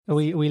Are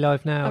we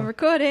live now? I'm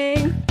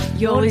recording.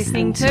 You're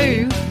listening to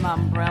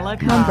Mumbrella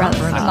Cast.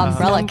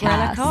 Mumbrella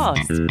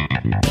Cast.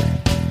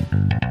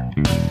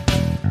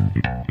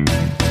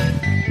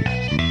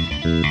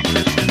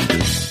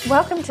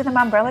 Welcome to the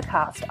Mumbrella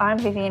Cast. I'm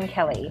Vivian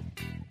Kelly.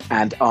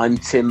 And I'm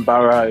Tim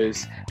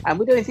Burrows. And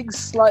we're doing things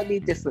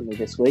slightly differently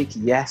this week.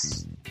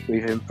 Yes,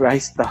 we've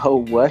embraced the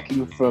whole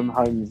working from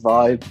home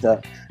vibe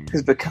that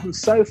has become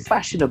so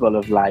fashionable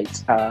of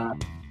late.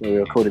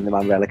 We're recording the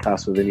Mumbrella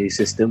Cast with a new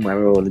system where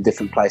we're all in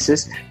different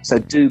places. So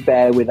do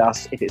bear with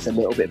us if it's a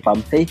little bit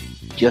bumpy.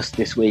 Just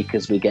this week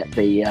as we get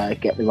the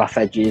rough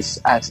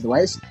edges out of the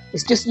way.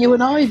 It's just you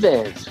and I,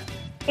 Viv.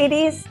 It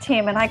is,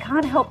 Tim, and I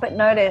can't help but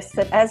notice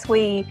that as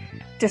we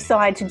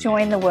decide to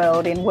join the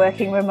world in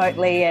working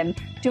remotely and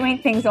doing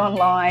things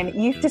online,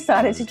 you've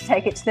decided to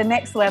take it to the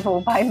next level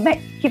by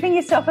giving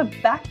yourself a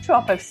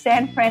backdrop of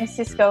San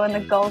Francisco and the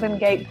Golden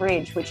Gate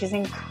Bridge, which is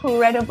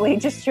incredibly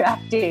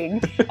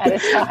distracting at a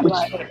time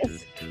like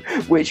this.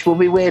 Which will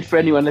be weird for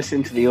anyone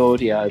listening to the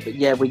audio, but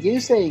yeah, we're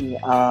using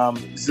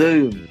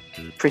Zoom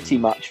pretty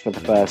much for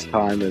the first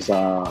time as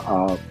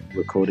our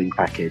recording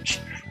package.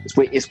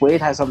 It's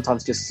weird how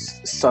sometimes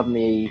just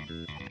suddenly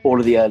all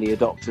of the early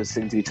adopters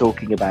seem to be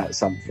talking about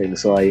something.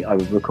 So I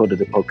recorded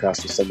a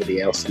podcast with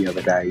somebody else the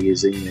other day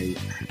using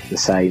the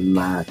same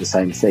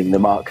thing, the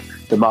Mark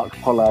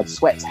Pollard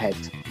Sweathead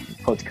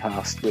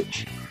podcast,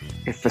 which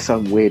if for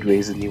some weird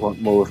reason you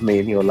want more of me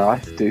in your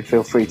life, do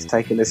feel free to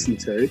take a listen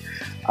to.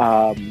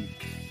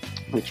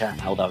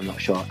 Although I'm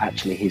not sure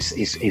actually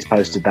he's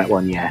posted that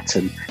one yet,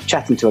 and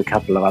chatting to a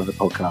couple of other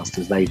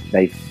podcasters,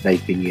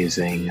 they've been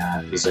using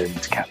Zoom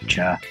to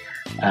capture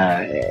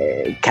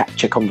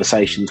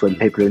conversations when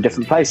people are in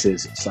different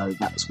places. So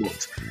that's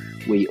what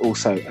we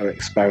also are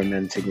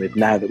experimenting with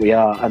now that we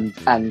are. And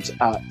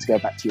to go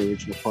back to your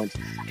original point,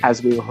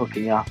 as we were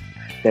hooking up,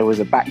 there was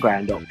a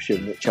background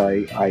option which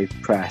I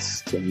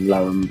pressed, and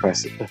lo and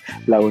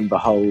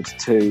behold,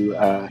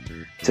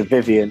 to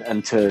Vivian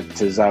and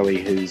to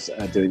Zoe, who's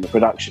doing the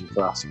production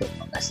for us, but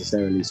not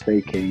necessarily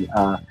speaking.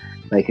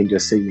 They can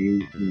just see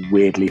me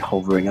weirdly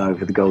hovering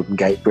over the Golden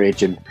Gate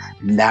Bridge, and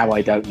now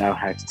I don't know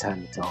how to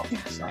turn it off.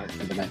 So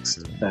for the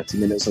next 30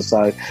 minutes or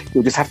so,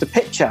 you'll just have to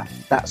picture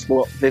that's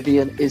what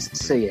Vivian is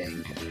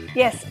seeing.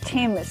 Yes,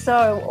 Tim.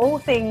 So all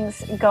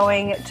things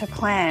going to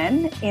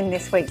plan in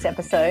this week's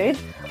episode,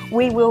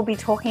 we will be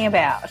talking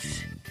about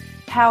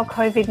how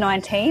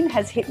COVID-19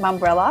 has hit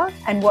Mumbrella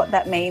and what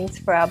that means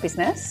for our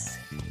business.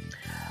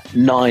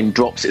 Nine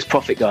drops its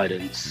profit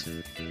guidance.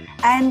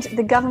 And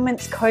the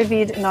government's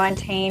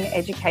COVID-19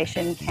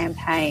 education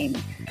campaign.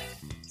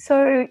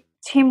 So,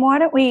 Tim, why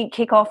don't we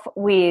kick off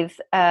with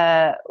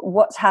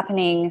what's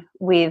happening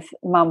with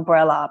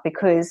Mumbrella,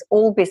 because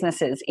all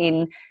businesses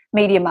in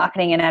media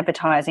marketing and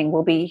advertising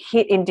will be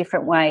hit in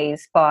different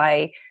ways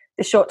by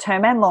the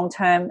short-term and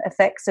long-term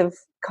effects of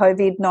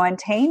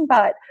COVID-19,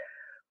 but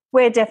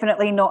we're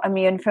definitely not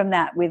immune from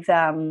that, with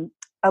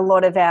a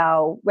lot of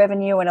our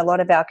revenue and a lot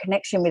of our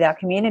connection with our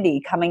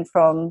community coming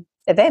from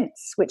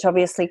events, which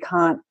obviously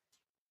can't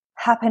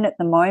happen at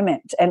the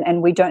moment,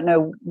 and we don't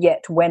know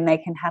yet when they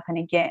can happen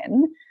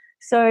again.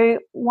 So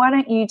why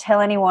don't you tell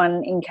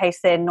anyone, in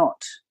case they're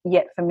not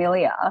yet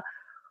familiar,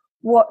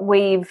 what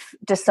we've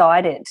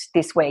decided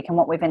this week and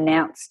what we've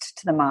announced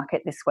to the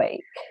market this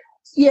week?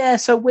 Yeah,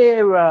 so we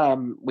are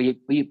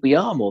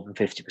more than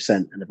 50%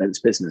 an events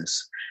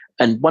business.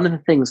 And one of the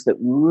things that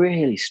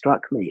really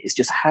struck me is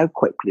just how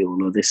quickly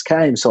all of this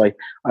came. So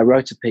I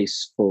wrote a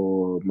piece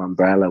for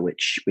Mumbrella,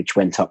 which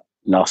went up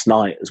last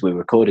night as we were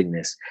recording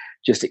this,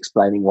 just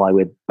explaining why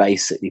we're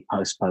basically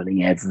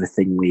postponing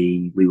everything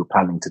we were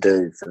planning to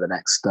do for the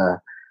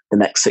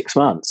next 6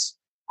 months.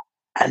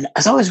 And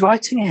as I was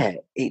writing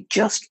it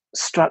just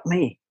struck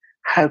me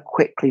how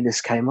quickly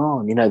this came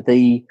on. You know,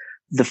 the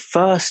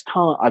first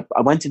time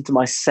I went into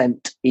my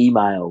sent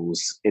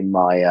emails in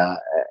my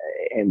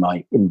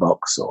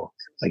inbox, or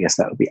I guess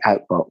that would be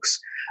outbox,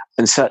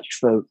 and searched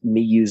for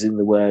me using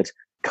the word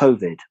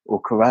COVID or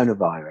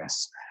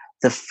coronavirus.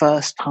 The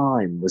first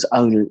time was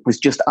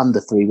just under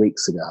 3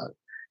 weeks ago.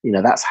 You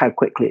know, that's how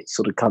quickly it's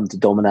sort of come to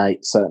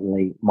dominate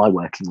certainly my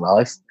working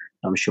life.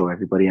 I'm sure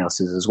everybody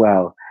else's as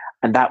well.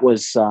 And that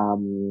was I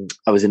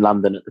was in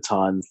London at the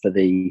time for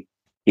the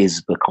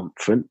ISBA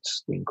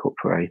conference, the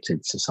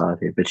Incorporated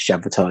Society of British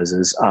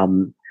Advertisers,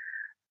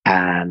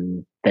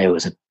 and there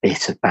was a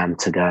bit of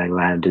banter going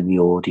around in the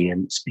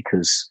audience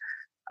because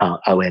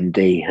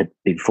OMD had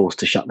been forced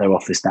to shut their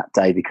office that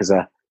day because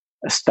a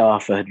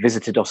staffer had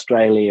visited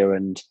Australia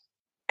and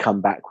come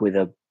back with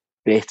a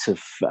bit of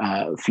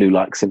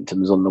flu-like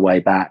symptoms on the way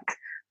back.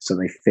 So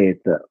they feared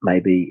that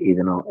maybe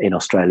even in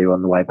Australia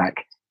on the way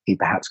back, he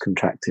perhaps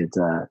contracted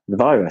the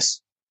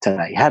virus. Turns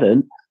out he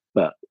hadn't,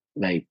 but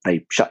they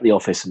shut the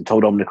office and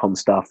told Omnicom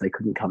staff they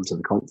couldn't come to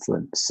the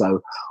conference.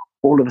 So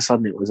all of a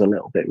sudden it was a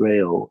little bit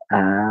real,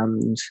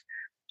 and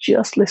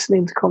just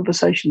listening to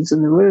conversations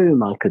in the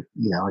room, I could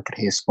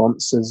hear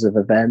sponsors of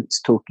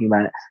events talking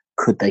about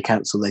could they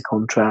cancel their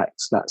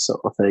contracts, that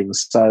sort of thing.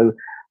 So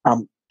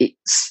it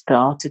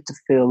started to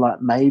feel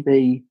like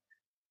maybe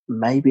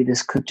maybe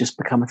this could just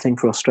become a thing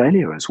for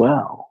Australia as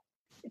well.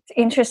 It's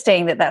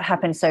interesting that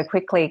happened so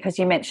quickly, because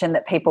you mentioned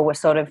that people were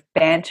sort of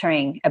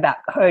bantering about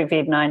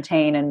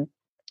COVID-19 and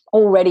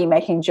already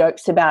making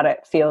jokes about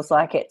it. Feels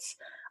like it's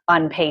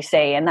un-PC,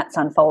 and that's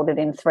unfolded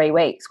in 3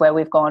 weeks, where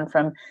we've gone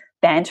from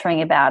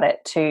bantering about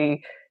it to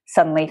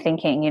suddenly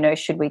thinking,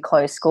 should we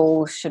close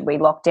schools? Should we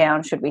lock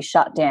down? Should we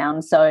shut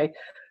down? So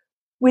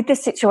with the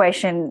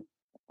situation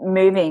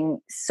moving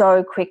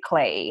so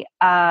quickly,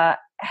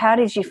 how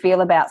did you feel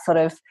about sort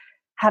of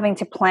having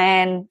to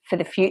plan for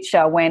the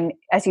future when,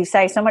 as you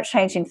say, so much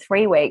change in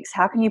 3 weeks?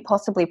 How can you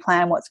possibly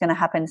plan what's going to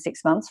happen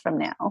 6 months from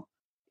now?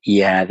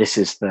 Yeah, this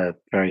is the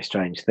very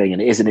strange thing,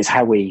 and it's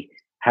how we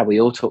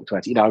all talked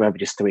about it. I remember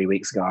just 3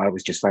 weeks ago, I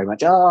was just very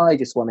much, I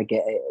just want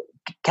to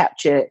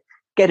catch it,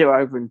 get it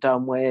over and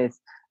done with.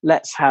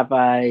 Let's have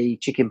a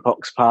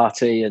chickenpox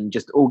party and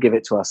just all give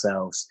it to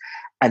ourselves.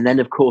 And then,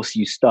 of course,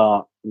 you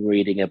start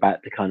reading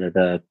about the kind of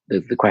the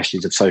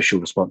questions of social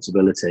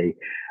responsibility.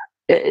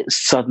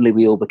 Suddenly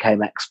we all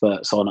became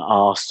experts on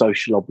our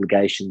social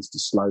obligations to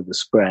slow the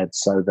spread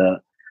so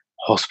that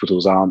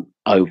hospitals aren't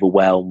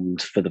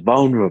overwhelmed for the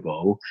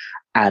vulnerable,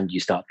 and you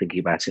start thinking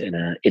about it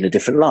in a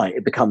different light.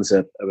 It becomes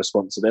a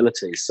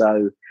responsibility.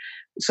 So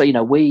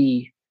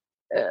we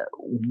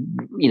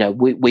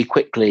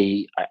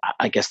quickly,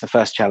 I guess the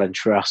first challenge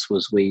for us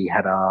was we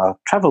had our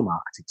travel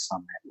marketing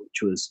summit,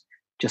 which was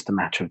just a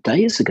matter of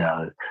days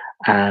ago.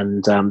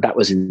 And that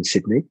was in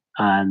Sydney.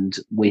 And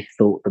we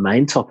thought the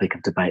main topic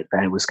of debate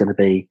there was going to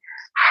be,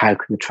 how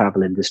can the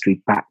travel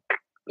industry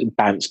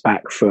bounce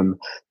back from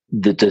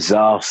the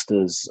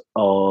disasters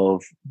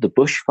of the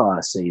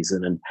bushfire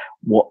season and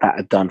what that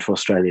had done for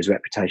Australia's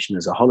reputation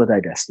as a holiday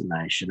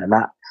destination. And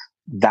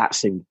that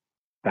seemed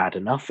bad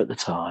enough at the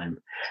time.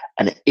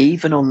 And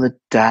even on the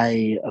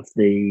day of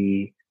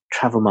the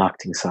travel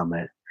marketing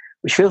summit,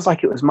 which feels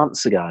like it was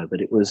months ago,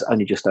 but it was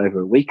only just over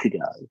a week ago,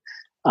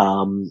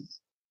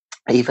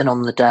 even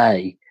on the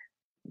day,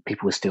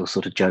 people were still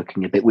sort of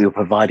joking a bit. We were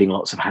providing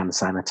lots of hand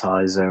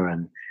sanitizer,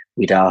 and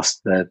we'd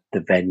asked the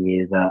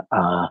venue that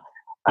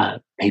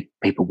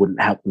people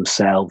wouldn't help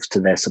themselves to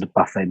their sort of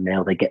buffet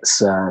meal. They get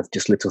served,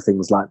 just little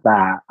things like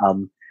that.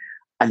 And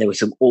there was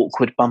some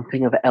awkward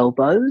bumping of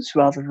elbows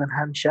rather than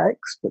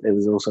handshakes, but there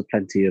was also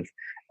plenty of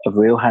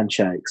real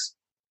handshakes.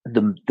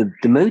 The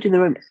mood in the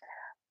room,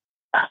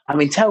 I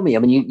mean, tell me, I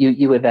mean,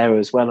 you were there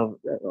as well,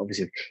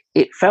 obviously.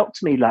 It felt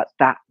to me like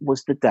that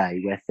was the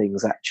day where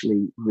things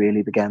actually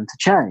really began to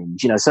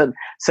change.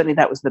 Certainly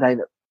that was the day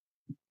that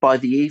by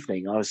the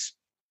evening I was,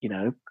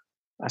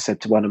 I said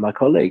to one of my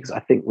colleagues, I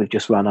think we've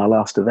just run our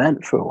last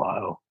event for a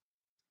while.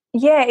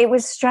 Yeah, it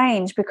was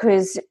strange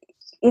because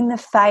in the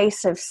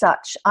face of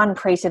such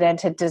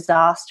unprecedented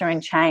disaster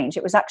and change,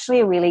 it was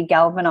actually a really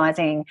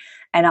galvanising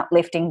and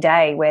uplifting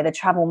day where the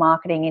travel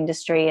marketing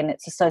industry and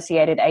its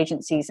associated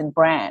agencies and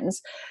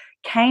brands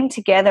came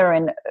together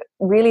and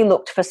really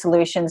looked for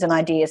solutions and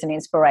ideas and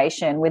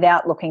inspiration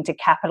without looking to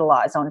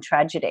capitalise on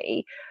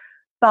tragedy.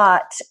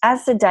 But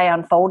as the day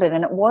unfolded,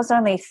 and it was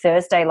only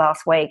Thursday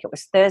last week, it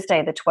was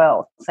Thursday the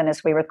 12th, and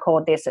as we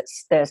record this,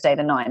 it's Thursday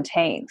the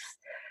 19th,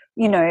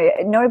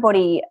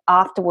 nobody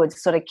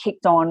afterwards sort of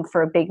kicked on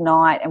for a big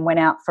night and went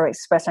out for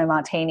espresso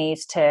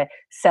martinis to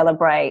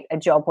celebrate a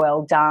job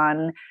well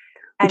done.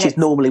 Which is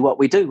normally what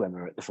we do when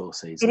we're at the Four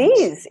Seasons.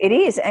 It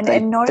is. And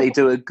they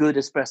do a good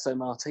espresso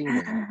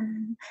martini.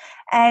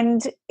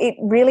 And it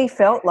really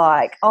felt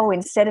like,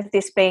 instead of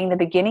this being the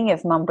beginning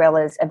of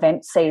Mumbrella's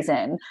event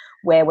season,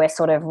 where we're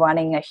sort of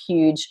running a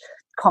huge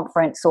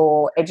conference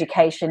or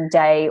education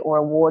day or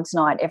awards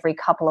night every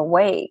couple of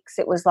weeks,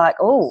 it was like,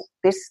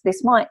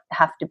 this might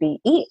have to be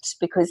it,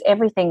 because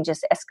everything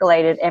just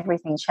escalated,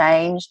 everything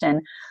changed.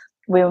 And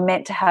we were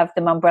meant to have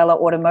the Mumbrella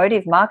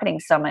Automotive Marketing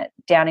Summit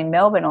down in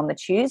Melbourne on the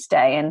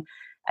Tuesday. And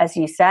as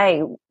you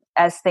say,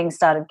 as things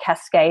started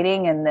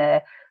cascading and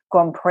the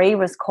Grand Prix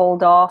was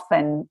called off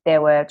and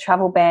there were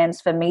travel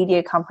bans for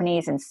media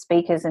companies and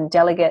speakers and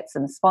delegates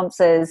and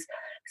sponsors,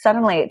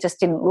 suddenly it just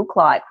didn't look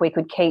like we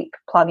could keep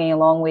plugging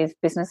along with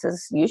business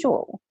as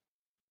usual.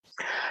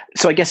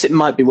 So I guess it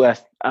might be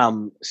worth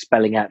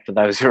spelling out for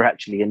those who are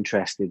actually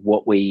interested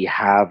what we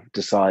have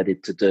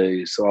decided to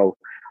do. So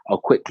I'll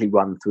quickly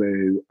run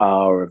through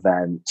our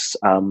events.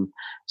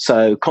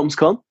 So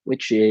CommsCon,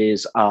 which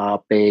is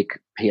our big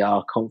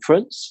PR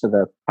conference for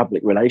the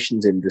public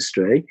relations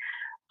industry,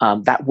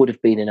 that would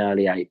have been in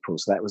early April.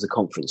 So that was a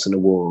conference and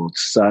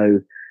awards. So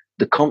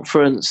the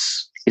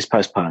conference is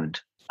postponed.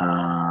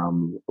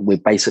 We're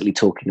basically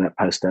talking about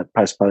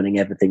postponing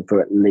everything for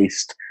at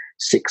least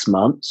 6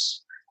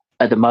 months.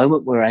 At the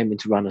moment, we're aiming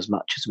to run as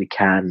much as we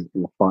can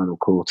in the final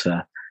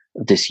quarter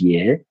of this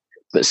year.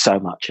 But so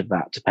much of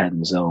that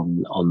depends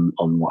on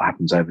what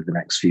happens over the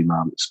next few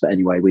months. But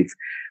anyway, we've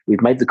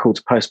made the call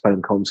to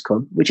postpone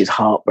CommsCon, which is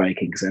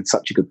heartbreaking because they had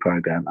such a good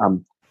program.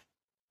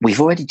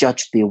 We've already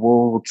judged the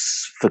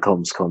awards for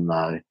CommsCon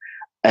though,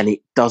 and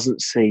it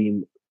doesn't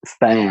seem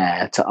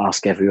fair to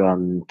ask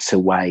everyone to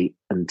wait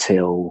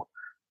until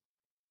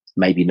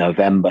maybe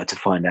November to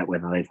find out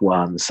whether they've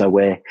won. So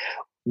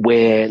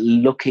we're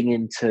looking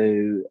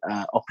into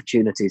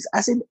opportunities,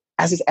 as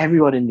is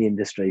everyone in the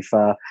industry,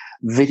 for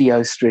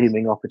video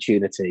streaming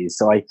opportunities.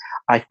 So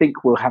I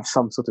think we'll have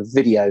some sort of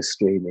video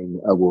streaming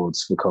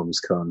awards for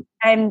CommsCon.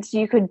 And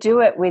you could do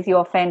it with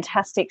your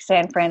fantastic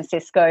San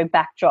Francisco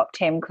backdrop,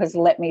 Tim, because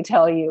let me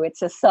tell you,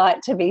 it's a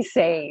sight to be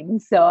seen.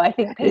 So I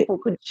think people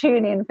could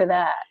tune in for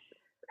that.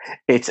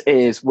 It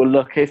is. Well,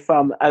 look, if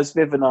as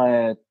Viv and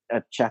I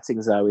are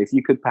chatting, Zoe, if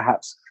you could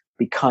perhaps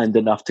be kind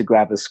enough to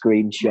grab a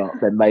screenshot,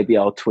 then maybe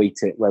I'll tweet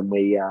it when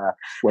we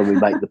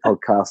make the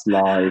podcast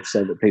live,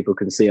 so that people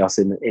can see us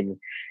in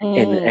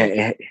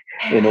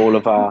all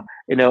of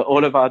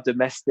our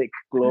domestic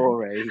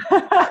glory.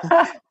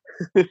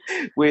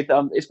 With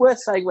it's worth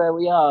saying where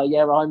we are.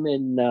 Yeah, I'm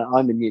in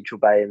Neutral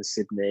Bay in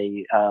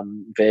Sydney,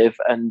 Viv,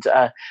 and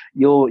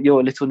you're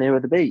a little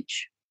nearer the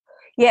beach.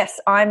 Yes,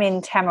 I'm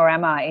in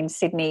Tamarama in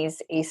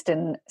Sydney's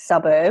eastern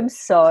suburbs.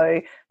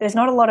 So there's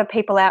not a lot of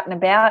people out and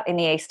about in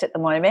the east at the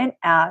moment.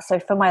 So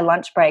for my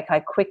lunch break, I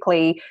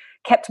quickly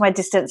kept my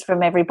distance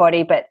from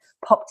everybody, but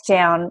popped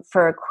down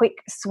for a quick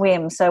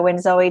swim. So when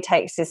Zoe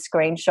takes this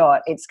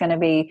screenshot, it's going to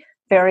be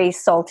very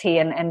salty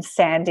and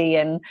sandy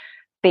and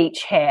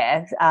beach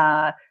hair.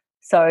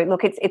 So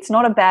look, it's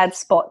not a bad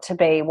spot to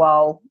be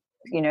while,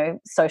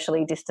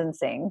 socially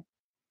distancing.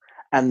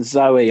 And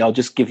Zoe, I'll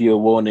just give you a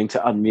warning to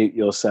unmute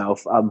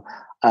yourself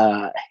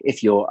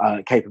if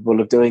you're capable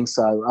of doing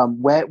so.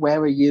 Where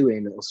are you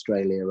in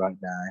Australia right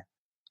now?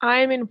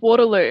 I'm in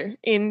Waterloo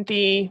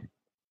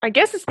I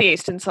guess it's the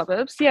eastern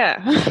suburbs,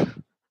 yeah.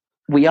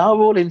 We are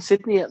all in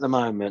Sydney at the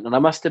moment, and I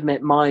must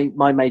admit my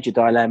major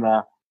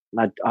dilemma,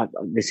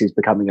 this is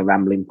becoming a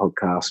rambling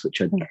podcast,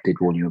 which I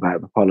did warn you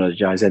about,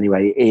 apologise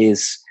anyway,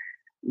 is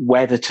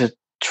whether to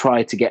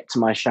try to get to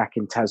my shack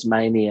in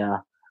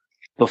Tasmania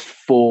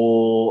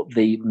before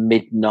the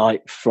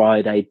midnight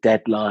Friday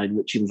deadline,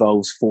 which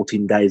involves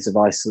 14 days of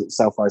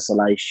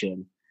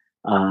self-isolation,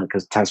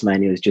 because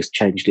Tasmania has just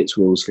changed its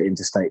rules for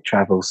interstate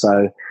travel.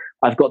 So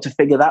I've got to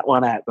figure that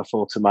one out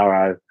before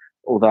tomorrow,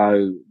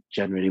 although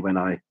generally when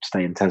I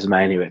stay in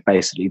Tasmania, it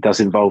basically does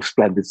involve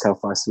splendid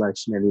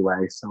self-isolation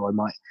anyway, so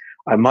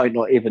I might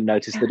not even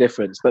notice the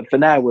difference. But for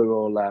now, we're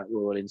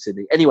all in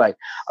Sydney. Anyway,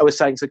 I was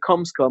saying, so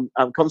CommsCon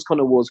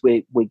Awards,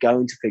 we're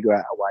going to figure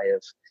out a way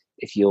of,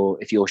 if you're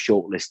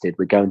shortlisted,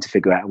 we're going to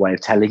figure out a way of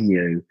telling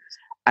you,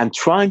 and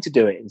trying to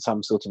do it in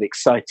some sort of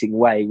exciting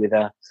way with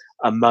a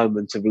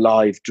moment of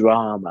live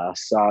drama.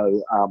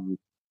 So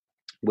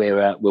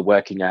we're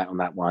working out on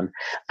that one,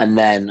 and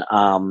then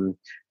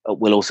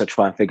we'll also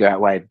try and figure out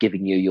a way of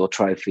giving you your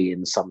trophy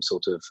in some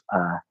sort of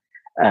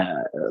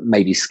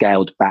maybe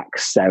scaled back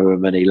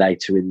ceremony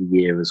later in the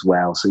year as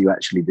well, so you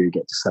actually do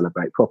get to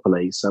celebrate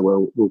properly.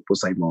 So we'll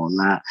say more on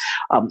that.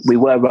 We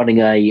were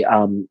running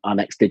our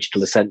next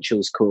Digital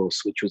Essentials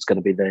course, which was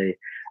going to be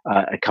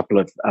a couple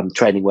of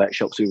training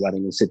workshops we were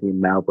running in Sydney and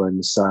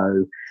Melbourne.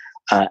 So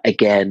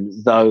again,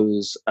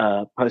 those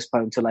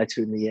postponed to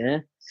later in the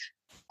year.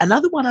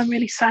 Another one I'm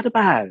really sad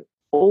about,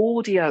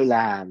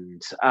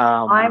 Audioland.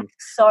 I'm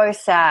so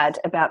sad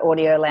about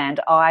Audioland.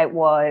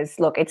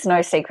 Look, it's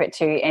no secret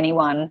to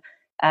anyone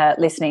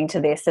listening to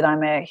this that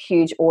I'm a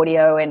huge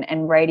audio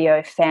and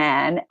radio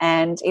fan,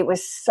 and it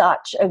was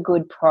such a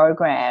good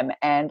program,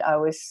 and I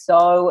was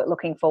so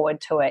looking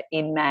forward to it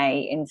in May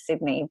in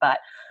Sydney, but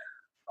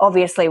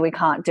obviously we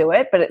can't do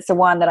it. But it's the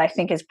one that I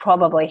think has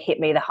probably hit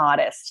me the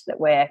hardest, that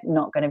we're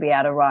not going to be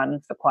able to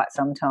run for quite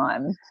some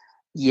time.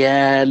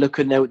 Yeah, look,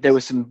 and there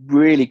was some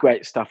really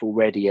great stuff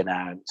already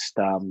announced.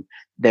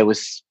 There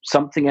was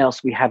something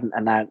else we hadn't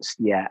announced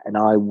yet, and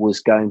I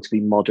was going to be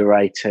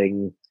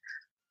moderating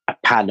a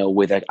panel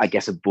with, I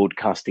guess, a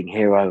broadcasting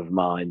hero of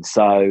mine.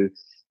 So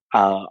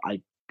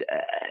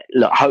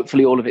look,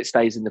 hopefully all of it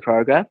stays in the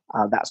program.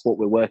 That's what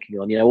we're working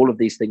on. All of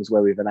these things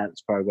where we've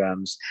announced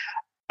programs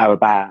are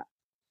about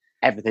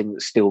everything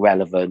that's still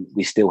relevant.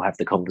 We still have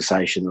the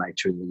conversation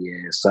later in the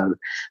year, so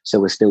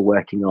we're still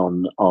working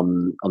on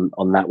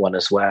that one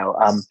as well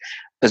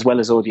as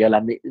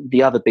Audioland.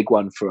 The other big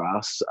one for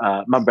us,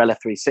 Mumbrella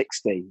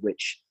 360,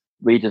 which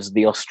readers of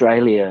The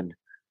Australian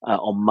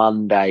on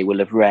Monday will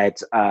have read.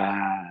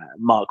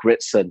 Mark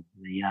Ritson,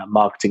 the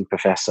marketing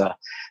professor,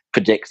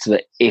 predicts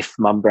that if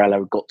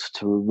Mumbrella got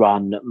to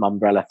run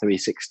Mumbrella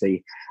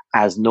 360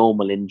 as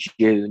normal in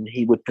June,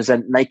 he would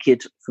present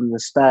naked from the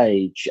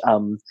stage.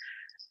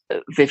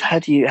 Viv, how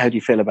do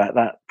you feel about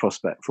that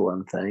prospect, for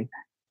one thing?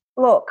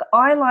 Look,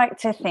 I like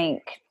to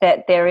think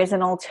that there is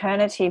an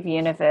alternative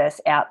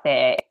universe out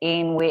there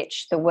in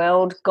which the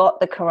world got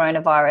the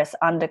coronavirus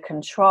under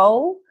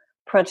control,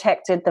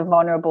 protected the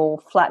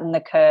vulnerable, flattened the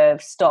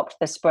curve, stopped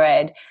the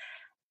spread,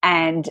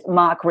 and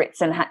Mark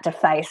Ritson had to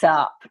face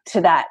up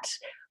to that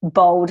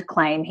bold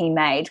claim he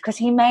made, because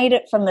he made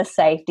it from the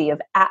safety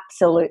of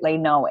absolutely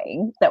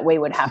knowing that we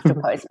would have to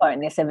postpone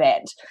this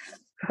event.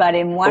 But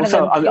in one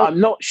also, of them, I'm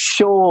not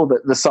sure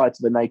that the sight of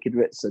the naked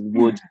Ritson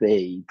would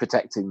be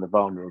protecting the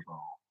vulnerable.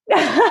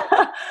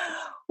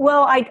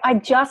 Well, I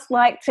just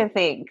like to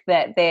think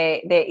that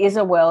there is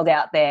a world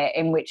out there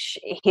in which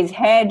his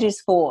hand is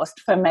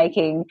forced for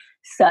making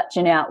such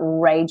an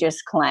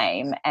outrageous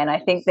claim. And I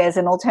think there's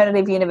an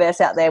alternative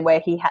universe out there where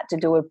he had to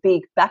do a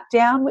big back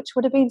down, which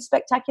would have been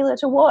spectacular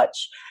to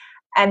watch.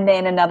 And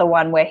then another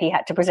one where he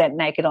had to present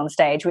naked on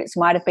stage, which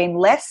might have been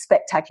less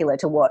spectacular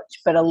to watch,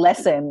 but a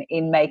lesson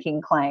in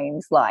making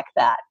claims like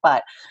that.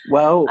 But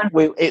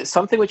it's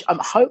something which I'm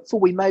hopeful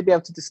we may be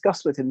able to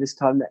discuss with him this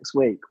time next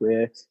week.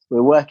 We're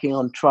working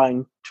on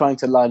trying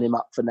to line him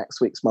up for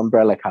next week's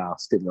Mumbrella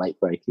cast in late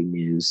breaking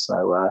news.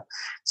 So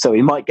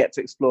we might get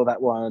to explore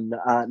that one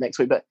next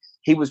week. But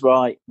he was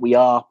right. We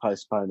are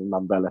postponing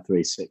Mumbrella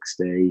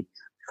 360.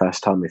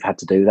 First time we've had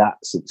to do that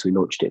since we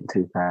launched it in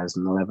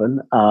 2011.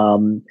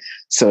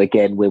 So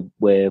again,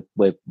 we're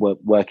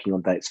working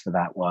on dates for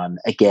that one.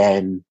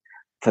 Again,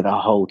 for the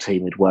whole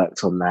team who'd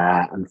worked on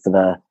that, and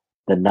for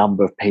the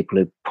number of people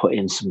who put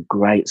in some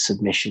great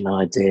submission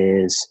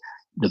ideas,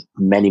 the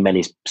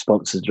many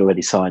sponsors had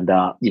already signed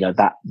up. You know,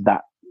 that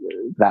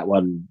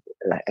one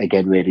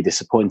again really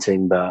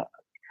disappointing, but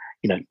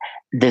you know,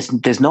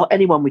 there's not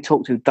anyone we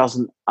talk to who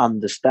doesn't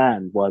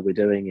understand why we're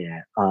doing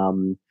it.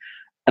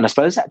 And I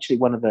suppose actually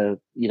one of the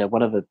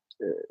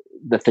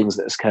things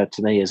that has occurred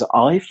to me is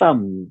one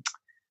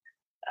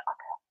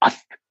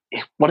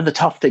of the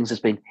tough things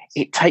has been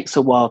it takes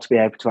a while to be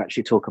able to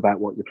actually talk about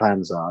what your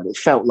plans are. And it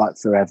felt like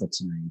forever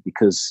to me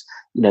because,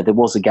 you know, there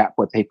was a gap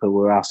where people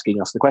were asking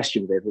us the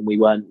question and we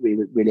weren't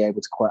really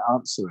able to quite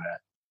answer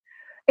it.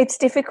 It's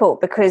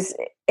difficult because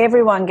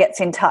everyone gets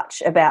in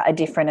touch about a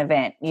different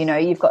event. You know,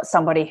 you've got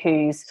somebody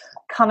who's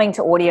coming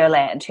to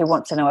Audioland who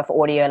wants to know if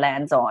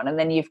Audioland's on, and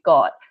then you've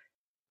got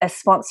a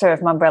sponsor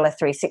of Mumbrella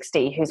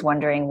 360 who's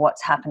wondering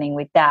what's happening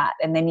with that.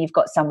 And then you've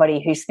got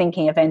somebody who's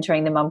thinking of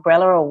entering the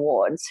Mumbrella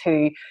Awards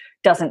who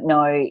doesn't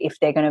know if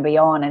they're going to be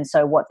on, and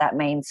so what that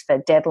means for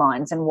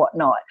deadlines and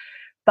whatnot.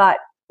 But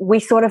we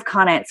sort of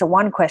can't answer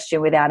one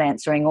question without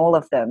answering all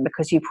of them,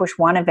 because you push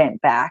one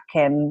event back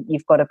and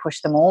you've got to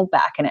push them all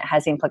back, and it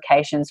has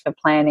implications for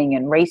planning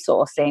and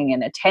resourcing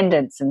and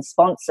attendance and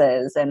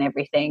sponsors and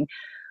everything.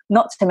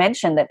 Not to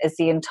mention that as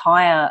the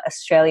entire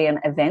Australian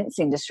events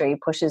industry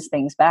pushes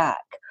things back,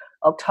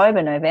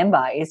 October,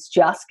 November is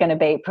just going to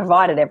be,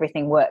 provided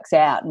everything works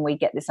out and we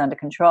get this under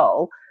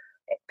control,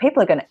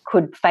 people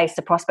could face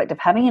the prospect of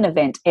having an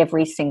event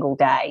every single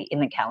day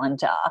in the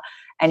calendar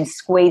and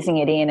squeezing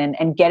it in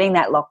and getting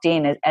that locked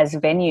in as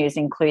venues,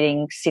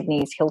 including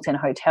Sydney's Hilton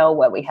Hotel,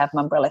 where we have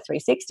Mumbrella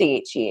 360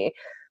 each year.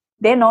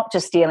 They're not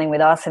just dealing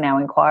with us and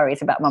our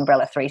inquiries about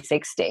Mumbrella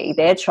 360.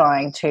 They're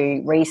trying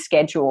to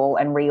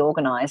reschedule and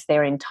reorganise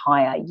their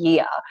entire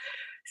year.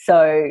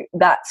 So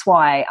that's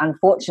why,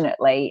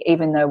 unfortunately,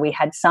 even though we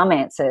had some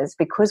answers,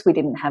 because we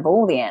didn't have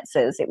all the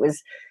answers, it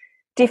was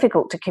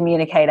difficult to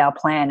communicate our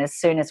plan as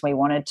soon as we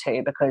wanted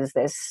to, because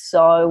there's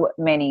so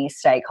many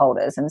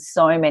stakeholders and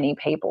so many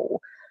people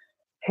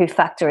who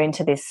factor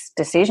into this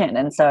decision.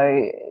 And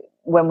so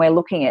when we're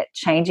looking at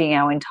changing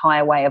our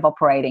entire way of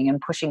operating and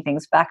pushing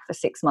things back for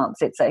 6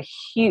 months, it's a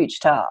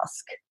huge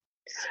task.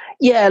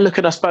 Yeah, look,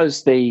 and I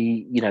suppose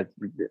those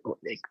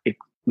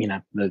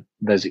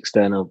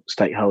external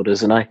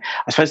stakeholders, and I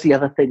suppose the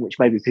other thing which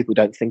maybe people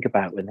don't think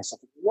about when they're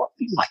saying, why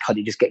can't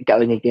you just get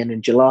going again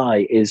in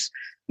July, is,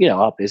 you know,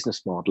 our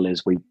business model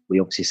is we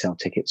obviously sell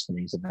tickets for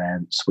these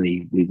events.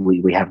 We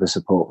have the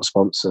support of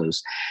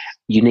sponsors.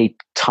 You need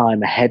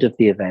time ahead of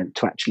the event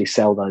to actually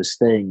sell those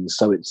things.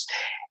 So it's,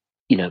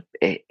 you know,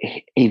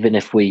 even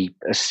if we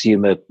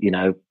assume a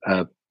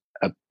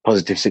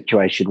positive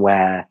situation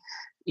where,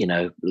 you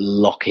know,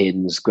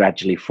 lock-ins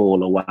gradually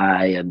fall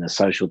away and the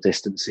social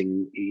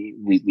distancing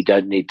we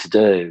don't need to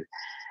do,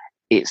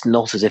 it's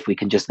not as if we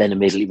can just then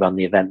immediately run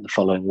the event the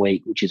following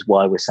week, which is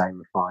why we're saying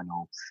the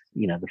final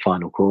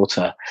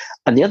quarter.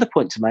 And the other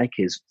point to make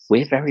is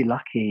we're very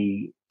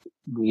lucky,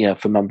 you know,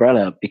 from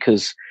Mumbrella,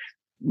 because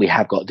we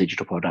have got a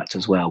digital product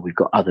as well. We've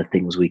got other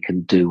things we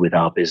can do with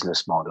our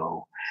business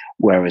model.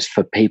 Whereas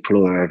for people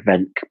who are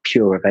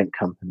pure event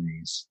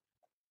companies,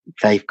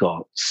 they've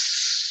got,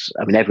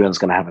 I mean, everyone's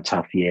going to have a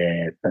tough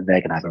year, but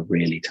they're going to have a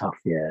really tough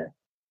year.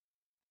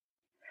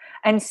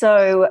 And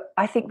so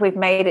I think we've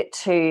made it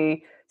to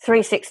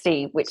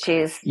 360, which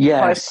is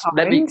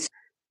postponed.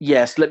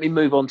 Let me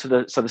move on to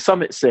the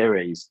Summit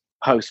Series,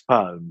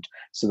 postponed.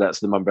 So that's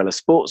the Mumbrella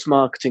Sports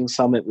Marketing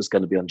Summit, was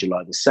going to be on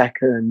July the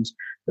 2nd.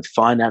 The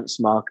Finance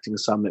Marketing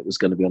Summit was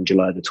going to be on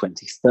July the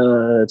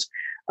 23rd.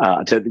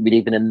 I don't think we'd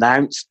even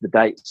announced the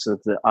dates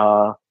of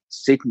our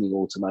Sydney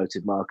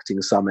Automotive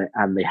Marketing Summit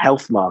and the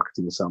Health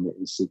Marketing Summit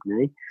in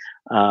Sydney,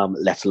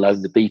 let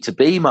alone the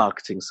B2B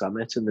Marketing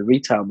Summit and the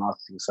Retail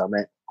Marketing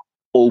Summit,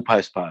 all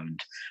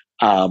postponed.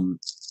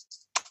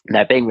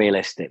 Now, being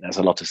realistic, there's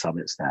a lot of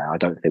summits there. I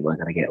don't think we're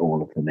going to get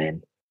all of them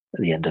in at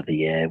the end of the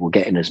year. We'll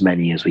get in as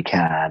many as we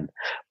can,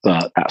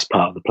 but that's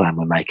part of the plan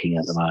we're making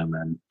at the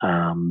moment.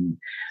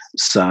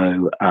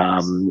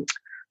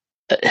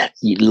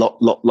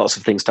 Lots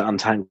of things to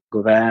untangle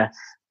there.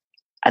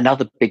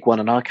 Another big one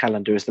on our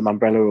calendar is the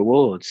Mumbrella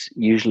Awards.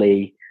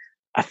 Usually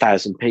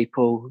 1,000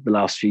 people. The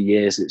last few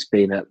years, it's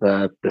been at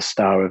the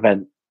Star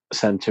Event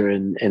Centre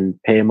in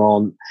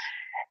Piermont.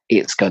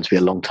 It's going to be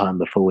a long time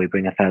before we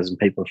bring 1,000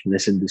 people from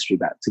this industry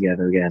back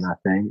together again, I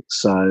think.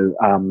 So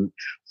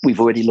we've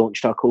already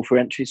launched our call for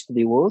entries for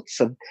the awards.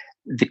 So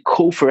the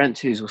call for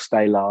entries will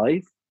stay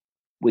live.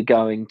 We're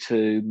going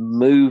to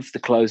move the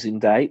closing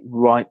date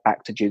right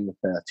back to June the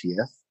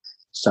 30th,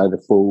 so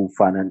the full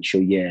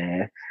financial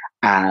year,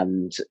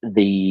 and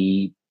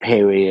the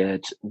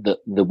period that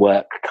the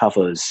work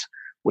covers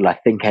will, I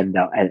think, end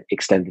up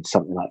extended to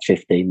something like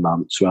 15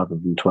 months rather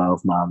than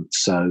 12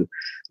 months. So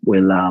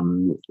we'll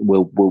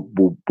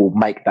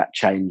make that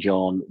change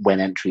on when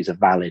entries are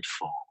valid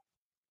for.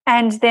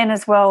 And then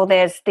as well,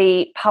 there's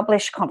the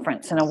Publish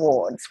Conference and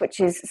Awards,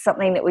 which is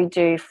something that we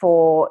do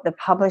for the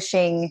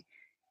publishing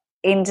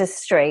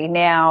industry.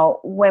 Now,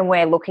 when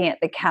we're looking at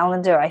the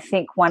calendar, I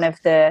think one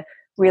of the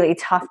really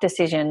tough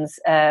decisions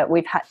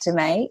we've had to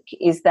make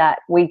is that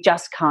we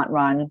just can't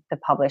run the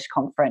Publish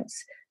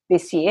Conference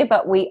this year,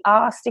 but we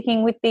are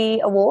sticking with the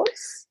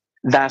awards.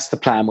 That's the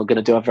plan. We're going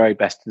to do our very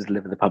best to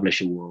deliver the Publish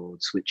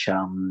Awards, which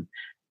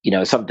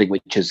something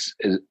which is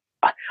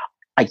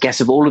I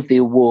guess of all of the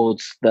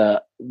awards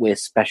that we're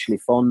especially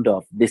fond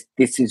of, this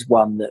is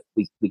one that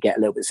we get a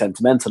little bit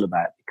sentimental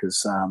about,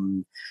 because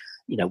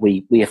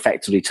we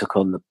effectively took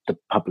on the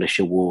Publish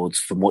Awards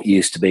from what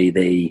used to be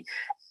the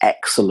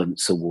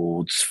Excellence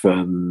Awards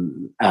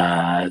from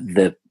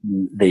the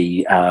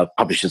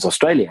Publishers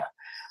Australia,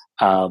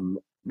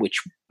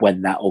 which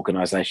when that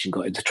organisation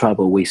got into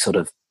trouble, we sort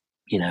of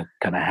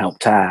kind of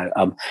helped out.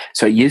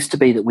 So it used to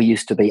be that we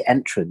used to be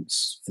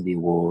entrants for the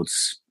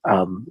awards.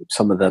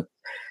 Some of the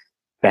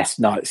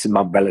best nights in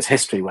Mumbrella's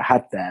history were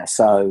had there.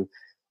 So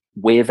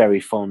we're very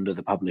fond of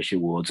the Publish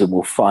Awards, and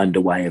we'll find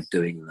a way of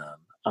doing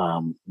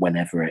them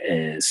whenever it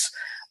is.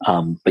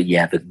 But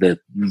yeah,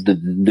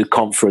 the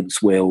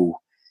conference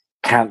will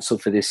cancel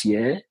for this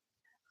year,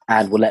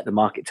 and we'll let the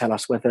market tell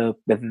us whether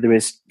there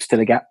is still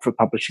a gap for a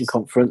publishing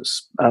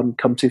conference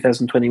come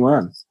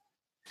 2021.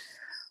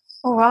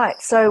 All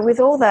right. So with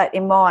all that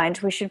in mind,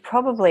 we should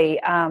probably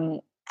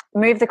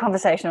move the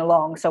conversation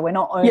along, so we're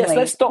not only... Yes,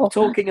 let's stop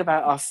talking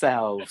about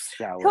ourselves,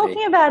 shall we?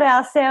 Talking about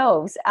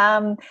ourselves.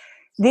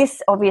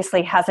 This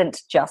obviously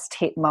hasn't just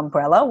hit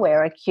Mumbrella.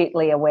 We're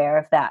acutely aware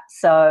of that.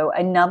 So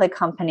another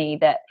company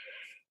that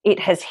it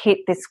has hit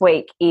this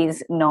week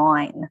is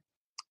Nine,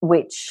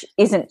 which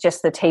isn't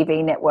just the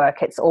TV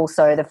network. It's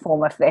also the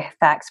former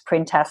Fairfax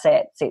print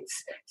assets.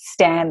 It's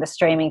Stan, the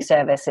streaming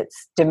service.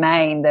 It's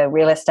Domain, the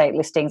real estate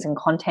listings and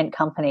content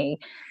company.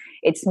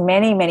 It's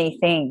many, many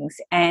things.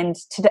 And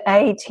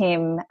today,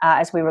 Tim,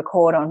 as we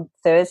record on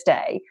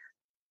Thursday,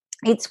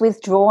 it's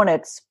withdrawn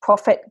its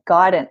profit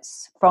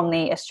guidance from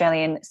the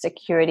Australian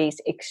Securities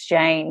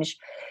Exchange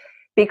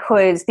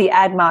because the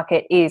ad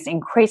market is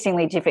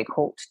increasingly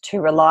difficult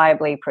to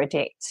reliably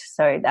predict.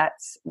 So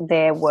that's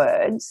their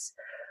words.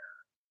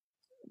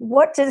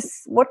 What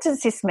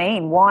does this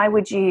mean? Why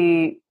would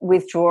you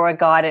withdraw a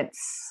guidance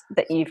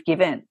that you've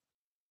given?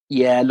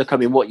 Yeah, look, I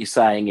mean, what you're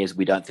saying is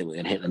we don't think we're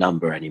going to hit the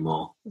number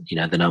anymore,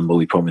 the number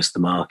we promised the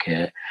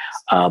market.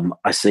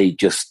 I see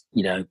just,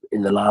 in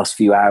the last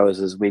few hours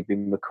as we've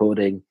been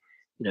recording,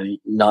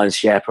 Nine's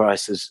share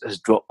price has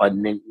dropped by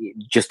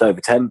just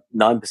over 9%,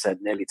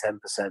 nearly 10%.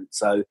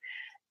 So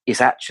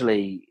it's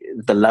actually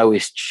the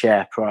lowest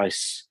share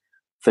price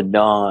for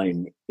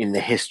Nine in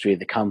the history of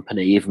the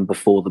company, even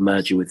before the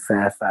merger with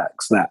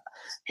Fairfax. That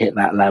hit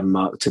that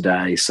landmark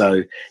today.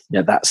 So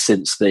that's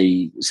since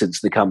the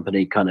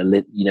company kind of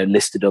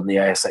listed on the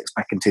ASX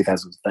back in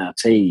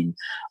 2013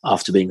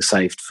 after being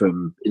saved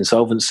from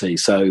insolvency.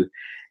 So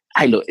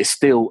hey, look, it's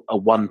still a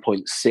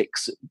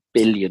 $1.6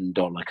 billion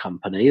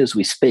company as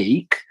we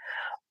speak,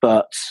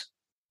 but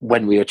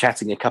when we were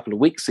chatting a couple of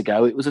weeks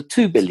ago, it was a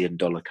 $2 billion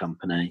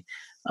company.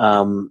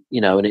 And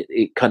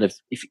it kind of,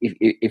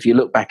 if you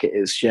look back at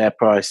its share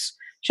price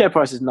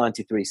is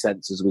 93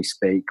 cents as we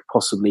speak,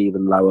 possibly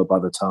even lower by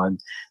the time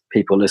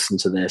people listen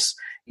to this.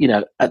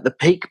 At the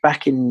peak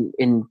back in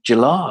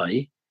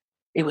July,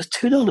 it was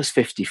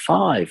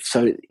 $2.55.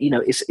 So,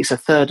 it's a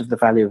third of the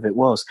value of it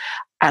was.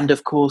 And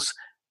of course,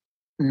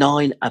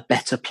 Nine are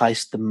better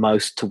placed than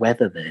most to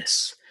weather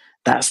this.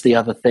 That's the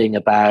other thing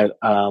about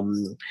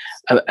the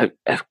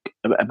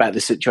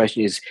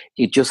situation is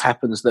it just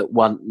happens that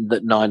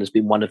Nine has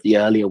been one of the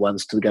earlier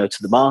ones to go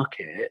to the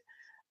market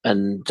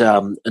and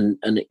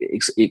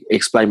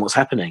explain what's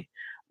happening.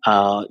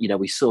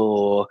 We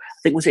saw, I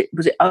think was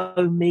it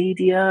O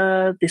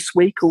Media this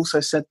week also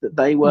said that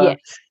they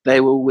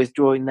were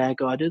withdrawing their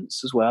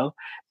guidance as well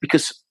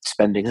because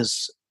spending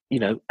has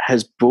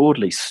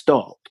broadly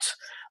stopped.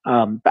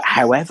 But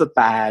however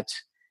bad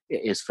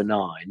it is for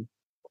Nine,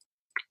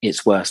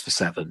 it's worse for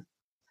Seven.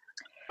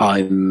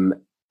 I'm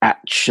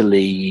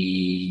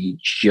actually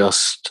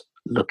just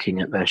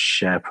looking at their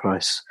share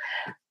price.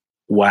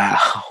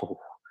 Wow.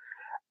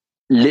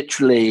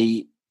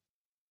 Literally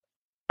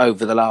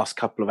over the last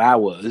couple of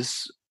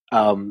hours,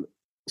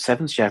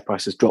 Seven's share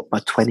price has dropped by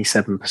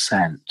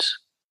 27%.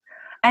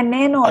 And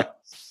they're not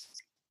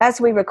as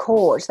we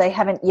record, they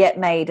haven't yet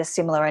made a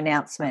similar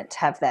announcement,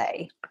 have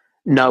they?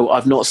 No,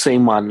 I've not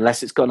seen one,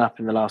 unless it's gone up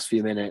in the last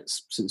few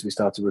minutes since we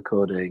started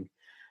recording.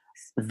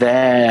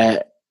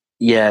 Their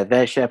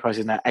share price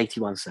is now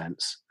 81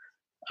 cents.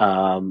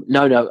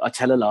 No, I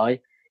tell a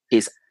lie.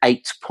 It's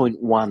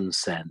 8.1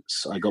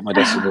 cents. I got my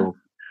decimal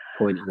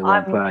point in the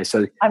wrong place.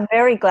 So I'm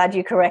very glad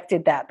you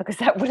corrected that, because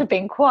that would have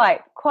been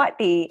quite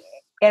the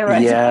error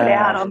to put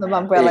out on the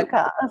Mumbrella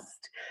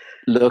Cast.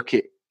 Look,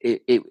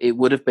 it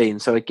would have been.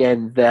 So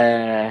again,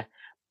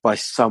 by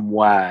some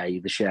way,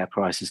 the share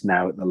price is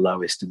now at the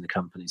lowest in the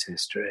company's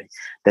history.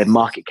 Their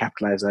market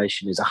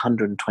capitalization is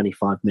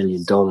 $125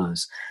 million.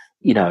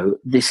 You know,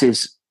 this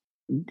is,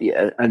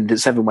 and the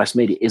Seven West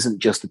Media isn't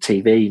just a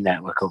TV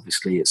network.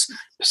 Obviously, it's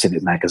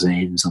Pacific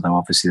Magazines, although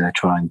obviously they're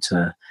trying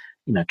to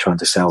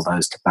sell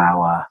those to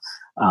Bauer.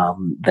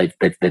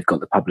 They've got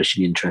the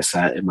publishing interests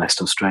out in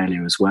West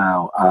Australia as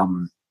well.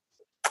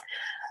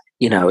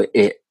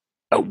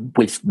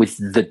 With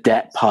the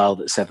debt pile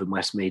that Seven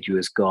West Media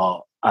has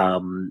got,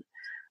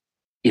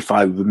 if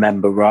I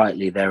remember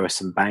rightly, there are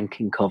some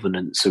banking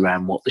covenants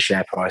around what the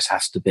share price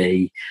has to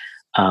be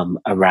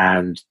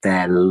around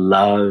their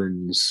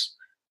loans,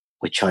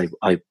 which I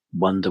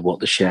wonder what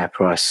the share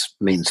price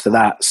means for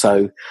that.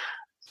 So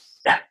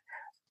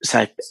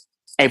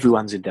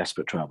everyone's in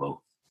desperate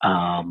trouble.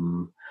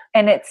 And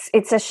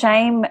it's a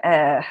shame.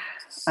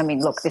 I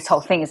mean, look, this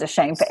whole thing is a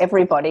shame for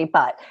everybody,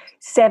 but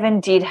Seven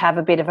did have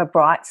a bit of a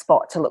bright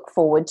spot to look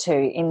forward to,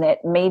 in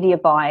that media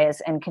buyers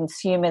and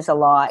consumers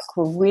alike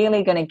were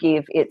really going to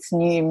give its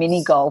new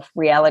mini golf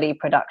reality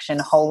production,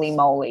 Holy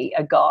Moly,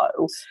 a go.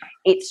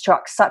 It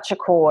struck such a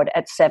chord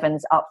at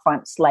Seven's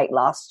upfronts late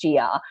last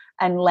year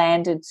and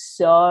landed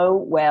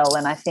so well,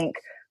 and I think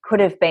could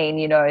have been,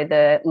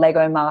 the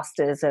Lego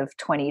Masters of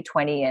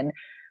 2020 and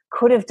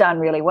could have done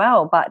really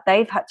well, but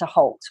they've had to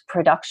halt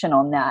production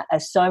on that,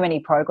 as so many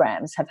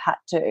programs have had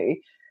to.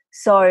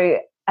 So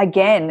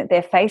again,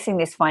 they're facing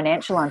this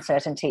financial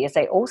uncertainty as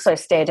they also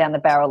stare down the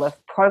barrel of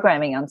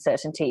programming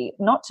uncertainty,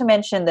 not to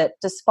mention that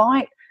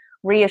despite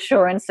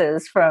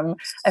reassurances from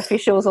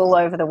officials all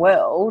over the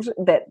world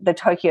that the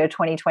Tokyo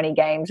 2020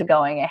 games are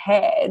going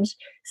ahead,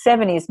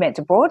 Seven is meant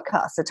to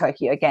broadcast the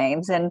Tokyo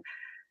games, and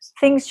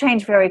things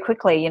change very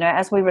quickly.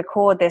 As we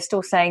record, they're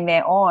still saying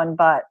they're on,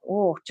 but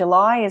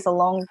July is a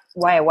long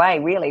way away,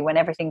 really, when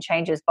everything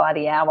changes by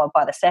the hour,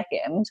 by the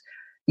second.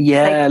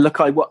 Yeah, look,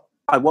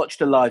 I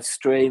watched a live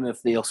stream of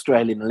the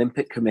Australian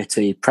Olympic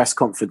Committee press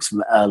conference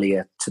from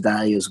earlier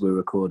today as we're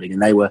recording,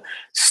 and they were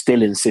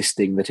still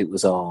insisting that it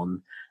was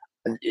on.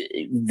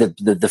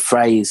 The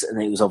phrase,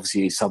 and it was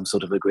obviously some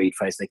sort of agreed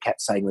phrase, they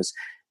kept saying was,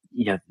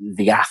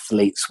 the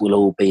athletes will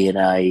all be in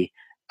a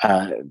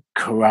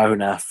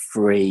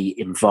corona-free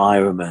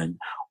environment,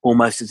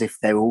 almost as if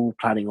they're all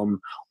planning on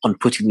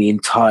putting the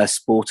entire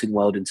sporting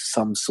world into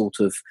some sort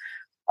of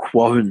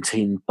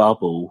quarantine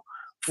bubble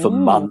for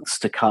months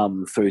to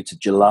come through to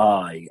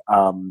July.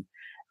 Now,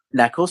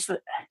 of course, a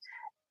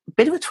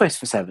bit of a twist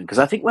for Seven, because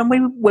I think when we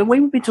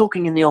would be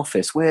talking in the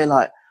office, we're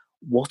like,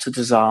 what a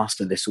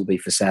disaster this will be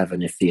for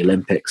Seven if the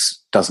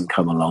Olympics doesn't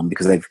come along,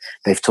 because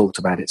they've talked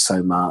about it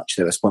so much,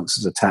 there are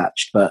sponsors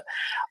attached. But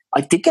I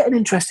did get an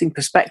interesting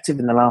perspective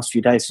in the last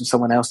few days from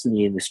someone else in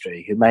the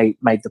industry who made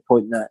the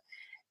point that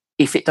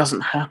if it doesn't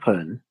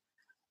happen,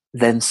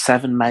 then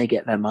Seven may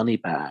get their money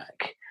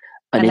back.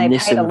 And in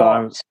this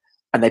environment,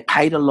 and they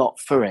paid a lot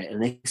for it.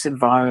 In this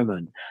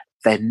environment,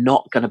 they're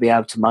not going to be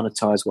able to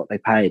monetize what they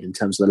paid in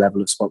terms of the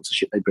level of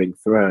sponsorship they bring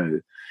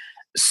through.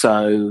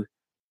 So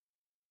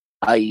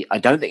I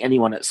don't think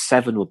anyone at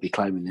Seven would be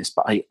claiming this,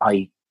 but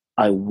I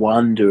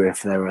wonder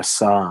if there are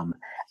some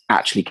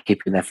actually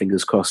keeping their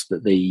fingers crossed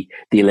that the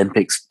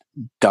Olympics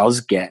does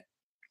get,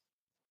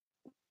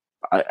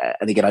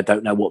 and again, I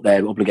don't know what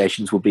their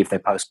obligations will be if they're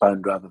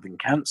postponed rather than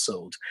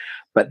cancelled,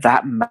 but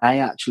that may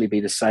actually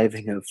be the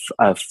saving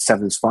of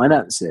Seven's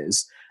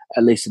finances,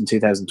 at least in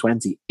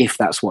 2020, if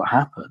that's what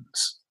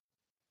happens.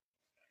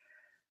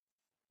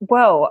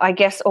 Well, I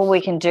guess all we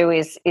can do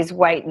is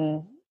wait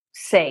and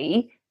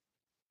see.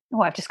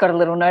 Oh, I've just got a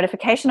little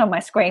notification on my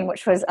screen,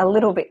 which was a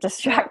little bit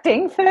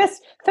distracting.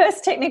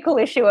 First technical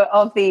issue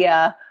of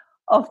the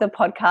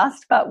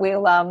podcast, but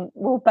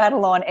we'll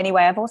battle on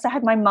anyway. I've also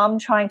had my mum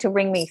trying to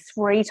ring me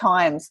 3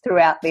 times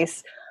throughout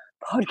this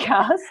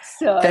podcast.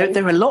 So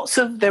there are lots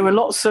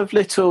of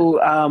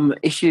little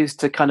issues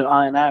to kind of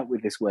iron out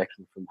with this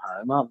working from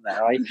home, aren't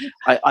there?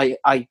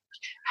 I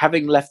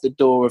having left the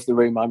door of the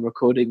room I'm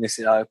recording this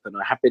in open,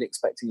 I have been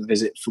expecting a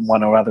visit from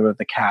one or other of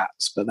the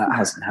cats, but that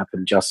hasn't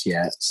happened just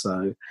yet.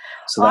 So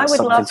that's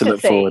something to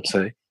look forward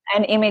to.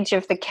 An image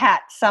of the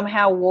cat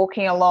somehow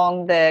walking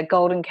along the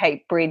Golden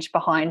Gate Bridge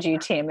behind you,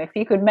 Tim. If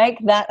you could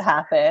make that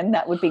happen,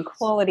 that would be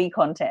quality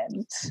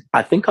content.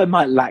 I think I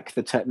might lack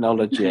the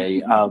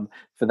technology.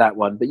 for that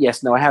one. But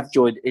yes, no, I have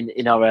enjoyed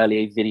in our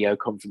earlier video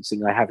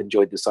conferencing. I have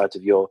enjoyed the sight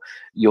of your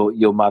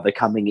mother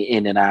coming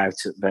in and out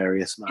at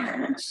various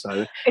moments.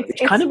 So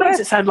which kind of makes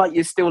it sound like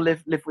you still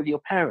live with your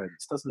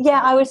parents, doesn't it?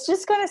 Yeah, I was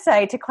just going to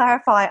say, to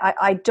clarify,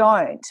 I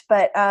don't.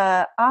 But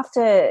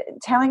after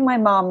telling my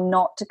mum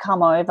not to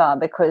come over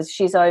because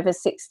she's over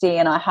 60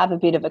 and I have a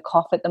bit of a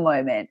cough at the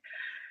moment,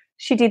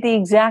 she did the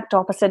exact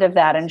opposite of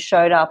that and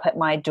showed up at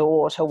my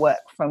door to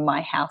work from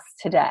my house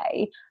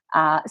today.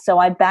 So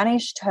I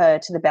banished her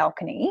to the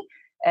balcony.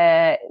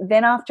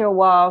 Then after a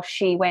while,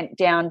 she went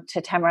down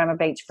to Tamarama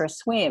Beach for a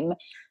swim.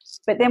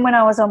 But then when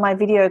I was on my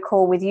video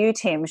call with you,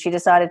 Tim, she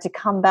decided to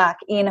come back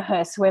in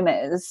her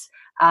swimmers.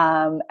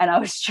 And I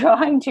was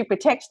trying to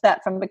protect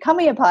that from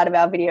becoming a part of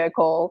our video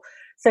call.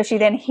 So she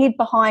then hid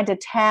behind a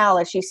towel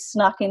as she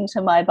snuck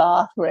into my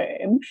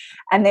bathroom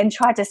and then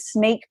tried to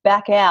sneak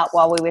back out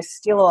while we were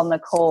still on the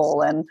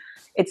call. And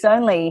it's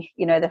only,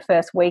 the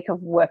first week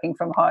of working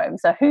from home.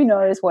 So who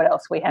knows what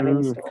else we have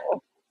in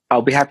store.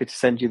 I'll be happy to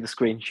send you the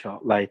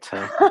screenshot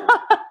later.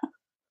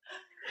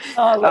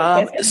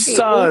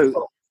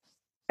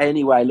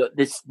 Anyway, look,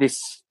 this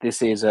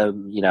is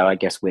I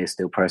guess we're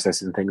still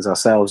processing things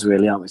ourselves,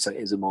 really, aren't we? So it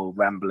is a more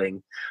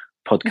rambling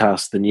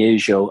podcast than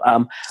usual.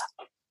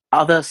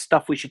 Other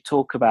stuff we should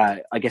talk about.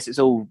 I guess it's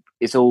all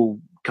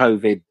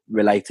COVID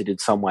related in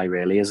some way,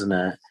 really, isn't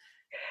it?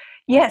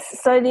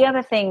 Yes. So the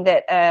other thing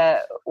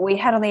that we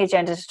had on the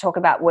agenda to talk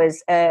about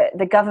was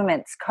the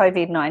government's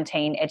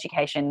COVID-19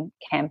 education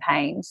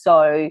campaign.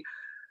 So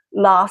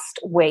last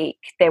week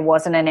there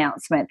was an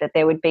announcement that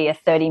there would be a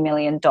 $30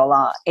 million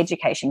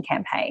education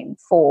campaign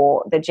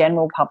for the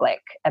general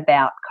public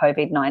about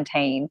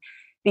COVID-19.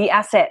 The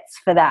assets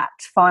for that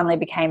finally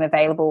became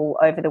available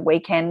over the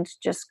weekend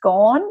just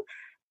gone.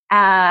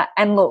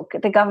 And look,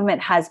 the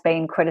government has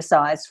been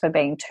criticised for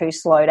being too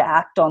slow to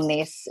act on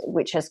this,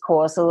 which has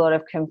caused a lot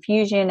of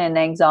confusion and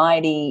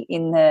anxiety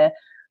in the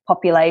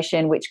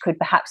population, which could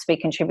perhaps be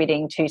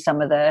contributing to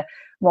some of the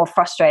more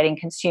frustrating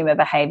consumer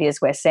behaviours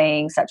we're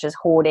seeing, such as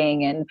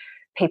hoarding and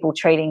people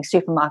treating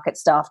supermarket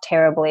staff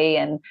terribly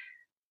and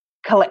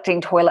collecting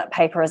toilet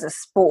paper as a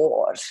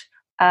sport.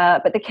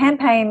 But the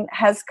campaign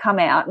has come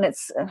out, and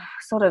it's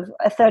sort of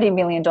a $30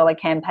 million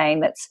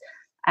campaign that's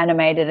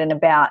animated and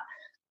about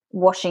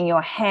washing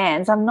your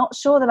hands. I'm not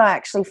sure that I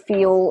actually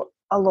feel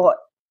a lot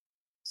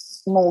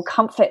more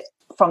comfort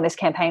from this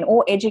campaign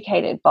or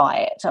educated by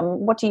it.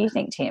 What do you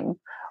think, Tim?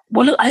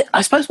 Well, look,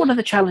 I suppose one of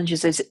the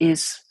challenges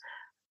is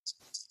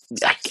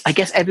I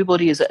guess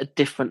everybody is at a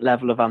different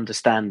level of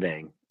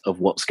understanding of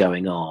what's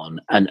going on,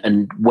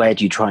 and where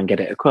do you try and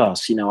get it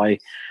across?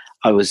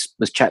 I was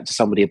chatting to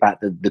somebody about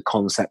the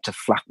concept of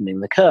flattening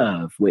the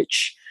curve,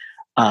 which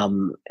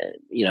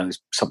is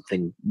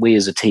something we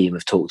as a team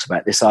have talked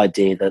about, this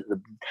idea that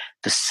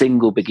the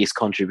single biggest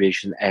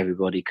contribution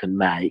everybody can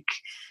make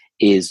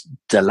is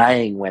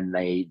delaying when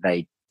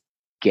they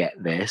get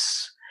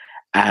this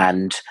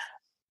and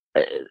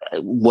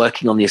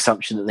working on the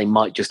assumption that they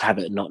might just have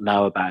it and not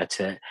know about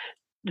it,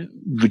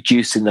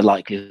 reducing the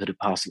likelihood of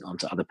passing it on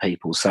to other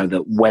people so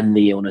that when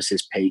the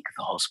illnesses peak,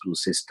 the hospital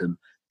system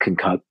can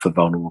cope for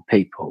vulnerable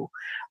people,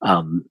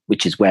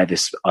 which is where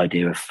this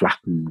idea of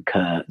flatten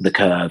the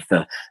curve,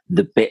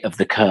 the bit of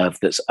the curve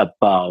that's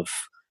above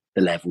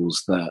the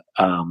levels that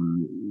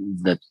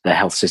the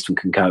health system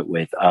can cope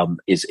with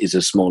is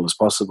as small as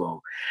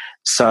possible.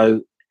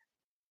 So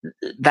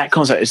that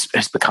concept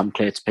has become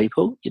clear to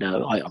people.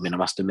 I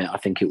must admit, I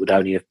think it would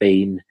only have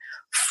been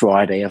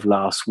Friday of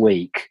last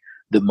week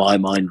that my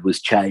mind was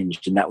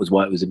changed, and that was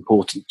why it was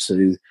important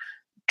to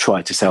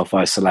try to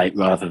self-isolate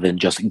rather than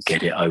just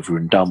get it over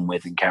and done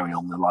with and carry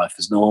on with life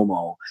as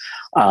normal.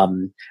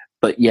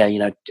 But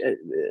yeah,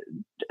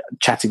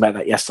 chatting about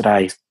that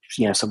yesterday,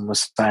 someone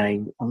was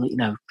saying,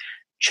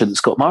 shouldn't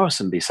Scott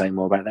Morrison be saying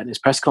more about that in his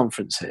press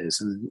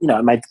conferences? And,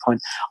 I made the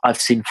point,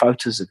 I've seen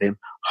photos of him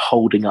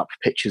holding up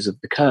pictures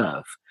of the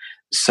curve.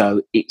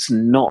 So it's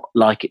not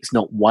like it's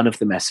not one of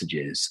the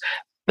messages,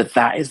 but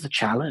that is the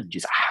challenge,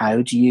 is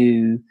how do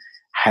you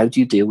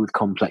deal with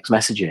complex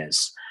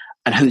messages?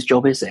 And whose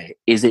job is it?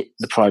 Is it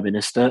the Prime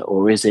Minister,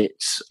 or is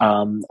it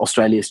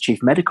Australia's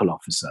Chief Medical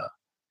Officer?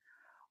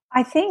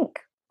 I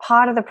think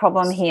part of the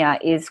problem here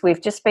is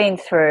we've just been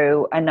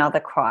through another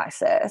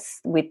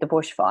crisis with the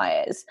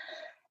bushfires.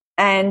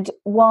 And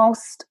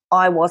whilst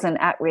I wasn't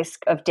at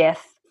risk of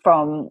death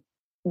from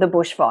the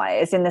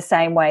bushfires in the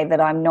same way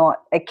that I'm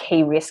not a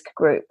key risk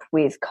group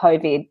with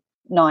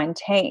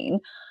COVID-19,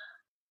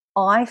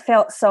 I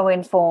felt so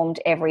informed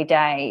every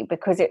day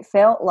because it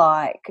felt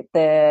like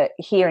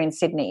here in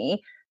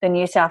Sydney, the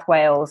New South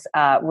Wales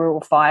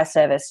Rural Fire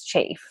Service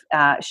Chief,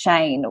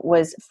 Shane,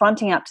 was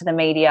fronting up to the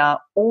media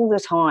all the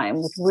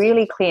time with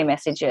really clear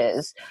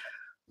messages,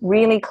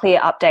 really clear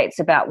updates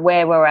about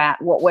where we're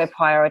at, what we're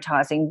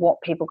prioritising, what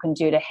people can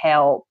do to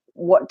help,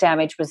 what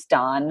damage was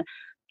done.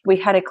 We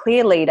had a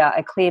clear leader,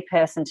 a clear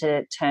person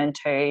to turn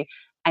to,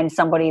 and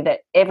somebody that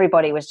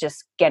everybody was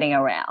just getting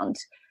around.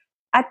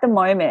 At the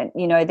moment,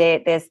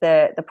 there's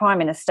the Prime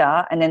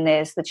Minister, and then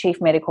there's the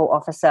Chief Medical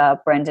Officer,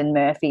 Brendan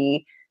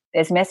Murphy,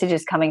 There's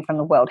messages coming from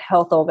the World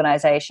Health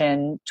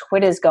Organization.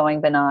 Twitter's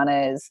going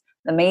bananas.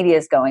 The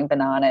media's going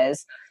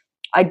bananas.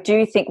 I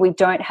do think we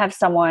don't have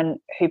someone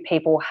who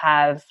people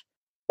have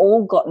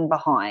all gotten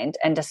behind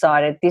and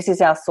decided this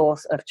is our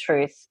source of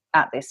truth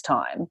at this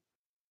time.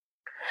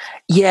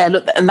 Yeah,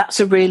 look, and that's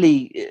a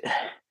really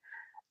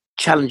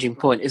challenging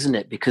point, isn't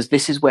it? Because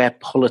this is where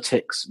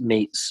politics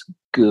meets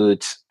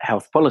good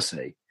health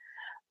policy,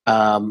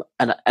 and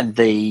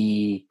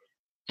the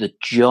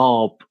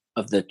job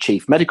of the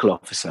chief medical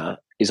officer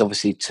is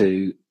obviously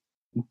to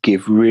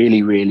give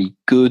really, really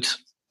good,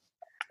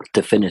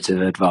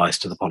 definitive advice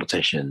to the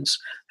politicians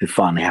who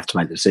finally have to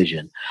make the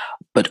decision,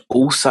 but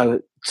also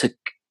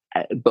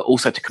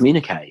to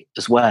communicate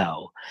as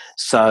well.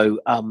 So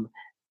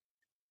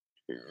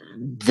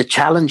the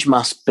challenge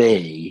must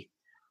be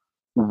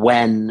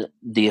when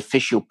the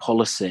official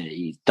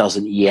policy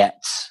doesn't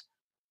yet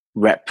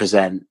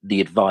represent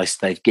the advice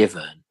they've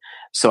given.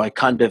 So I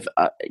kind of,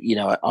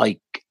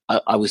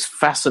 I was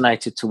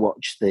fascinated to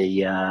watch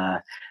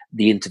the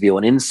interview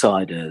on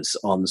Insiders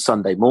on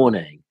Sunday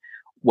morning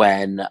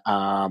when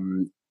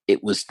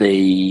it was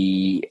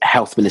the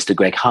Health Minister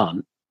Greg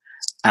Hunt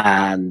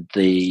and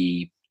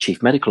the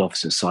Chief Medical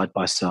Officer side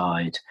by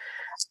side,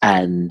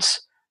 and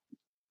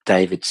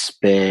David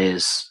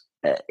Spears,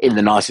 in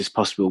the nicest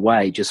possible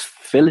way, just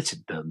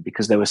filleted them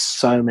because there were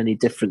so many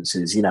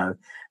differences, and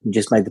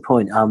just made the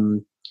point.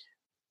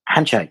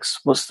 Handshakes.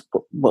 What's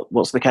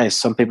the case?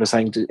 Some people are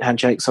saying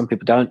handshakes, some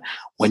people don't.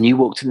 When you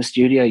walked in the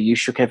studio, you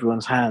shook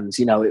everyone's hands.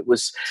 It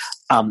was,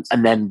 and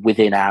then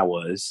within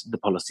hours, the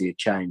policy had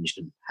changed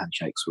and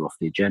handshakes were off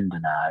the agenda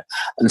now,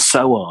 and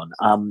so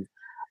on.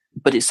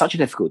 But it's such a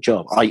difficult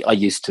job. I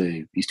used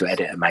to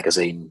edit a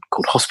magazine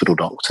called Hospital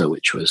Doctor,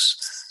 which was,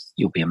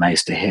 you'll be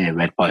amazed to hear,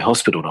 read by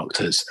hospital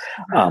doctors.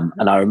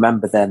 And I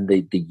remember then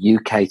the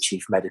UK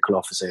chief medical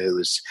officer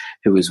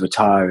who was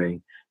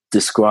retiring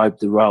described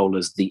the role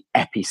as the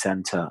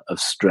epicenter of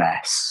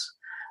stress.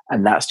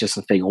 And that's just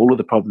the thing. All of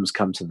the problems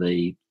come to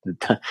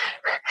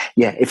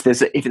if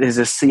there's a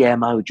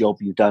CMO job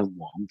you don't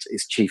want,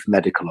 it's chief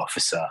medical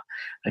officer.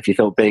 If you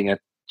thought being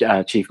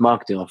a chief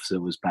marketing officer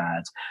was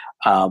bad.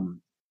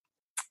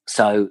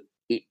 So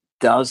it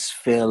does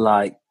feel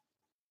like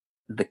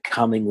the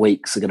coming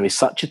weeks are going to be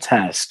such a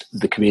test of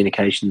the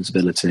communications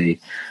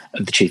ability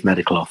of the chief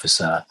medical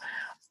officer,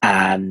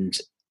 and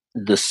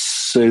the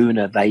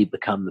sooner they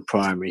become the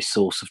primary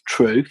source of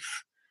truth,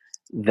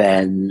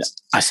 then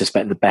I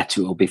suspect the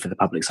better it will be for the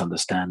public's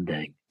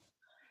understanding.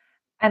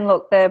 And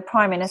look, the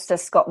Prime Minister,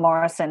 Scott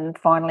Morrison,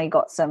 finally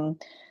got some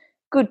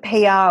good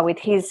PR with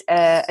his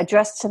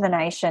address to the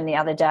nation the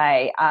other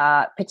day,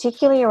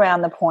 particularly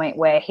around the point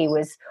where he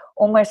was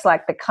almost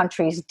like the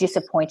country's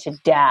disappointed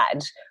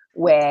dad,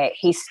 where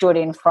he stood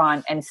in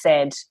front and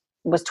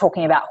was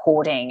talking about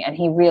hoarding, and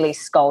he really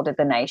scolded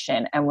the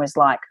nation and was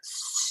like,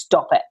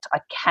 stop it. I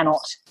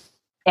cannot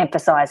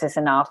emphasize this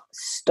enough.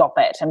 Stop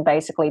it. And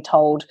basically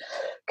told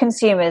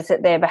consumers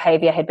that their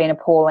behavior had been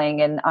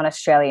appalling and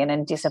un-Australian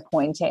and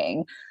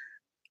disappointing.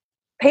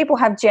 People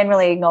have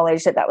generally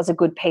acknowledged that was a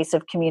good piece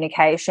of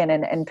communication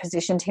and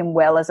positioned him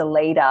well as a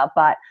leader,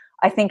 but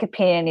I think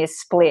opinion is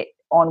split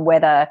on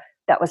whether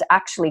that was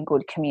actually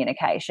good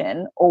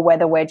communication or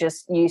whether we're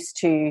just used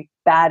to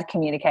bad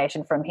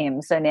communication from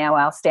him. So now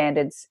our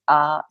standards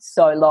are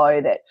so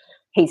low that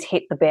he's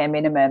hit the bare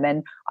minimum.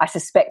 And I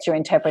suspect your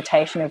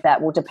interpretation of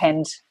that will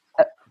depend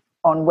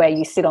on where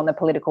you sit on the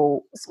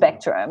political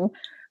spectrum.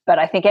 But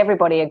I think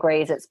everybody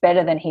agrees it's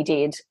better than he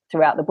did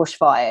throughout the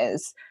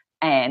bushfires.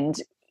 And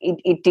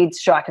it did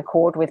strike a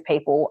chord with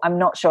people. I'm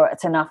not sure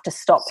it's enough to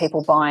stop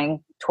people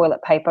buying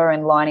toilet paper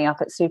and lining up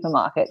at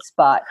supermarkets,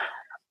 but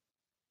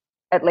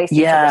at least he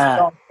took a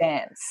strong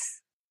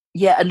stance.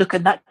 Yeah, and look,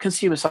 and that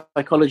consumer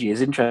psychology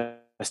is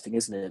interesting,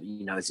 isn't it?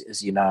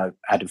 As you know,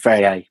 Adam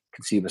Ferrier,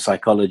 consumer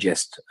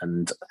psychologist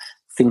and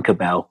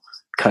Thinkerbell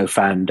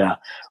co-founder,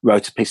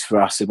 wrote a piece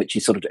for us in which he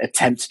sort of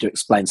attempted to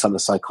explain some of the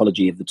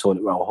psychology of the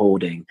toilet roll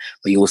hoarding,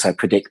 but he also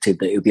predicted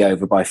that it would be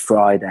over by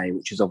Friday,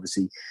 which has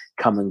obviously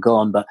come and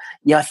gone. But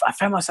yeah, I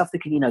found myself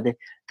thinking,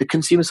 the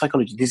consumer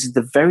psychology, this is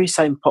the very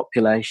same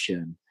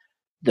population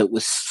that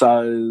was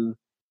so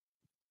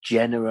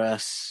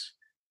generous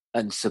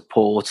and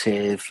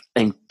supportive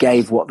and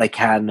gave what they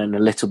can and a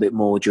little bit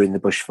more during the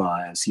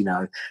bushfires.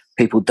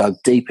 People dug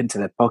deep into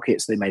their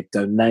pockets, they made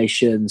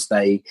donations,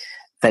 they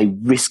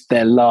risked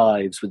their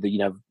lives with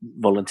the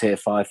volunteer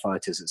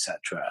firefighters,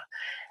 etc.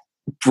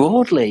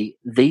 Broadly,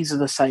 these are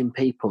the same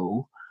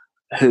people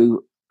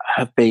who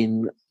have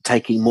been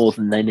taking more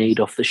than they need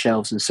off the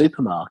shelves in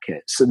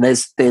supermarkets, and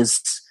there's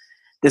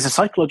a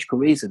psychological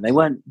reason. They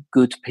weren't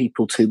good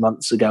people 2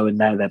 months ago and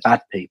now they're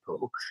bad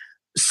people.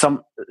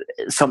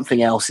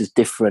 Something else is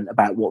different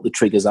about what the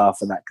triggers are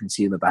for that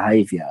consumer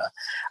behaviour,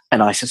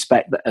 and I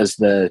suspect that as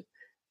the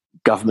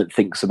government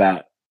thinks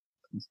about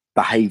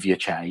behaviour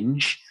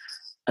change,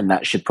 and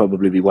that should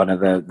probably be one of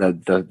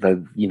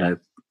the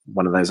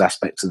one of those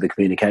aspects of the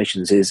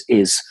communications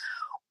is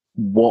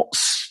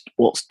what's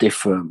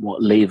different,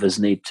 what levers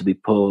need to be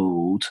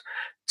pulled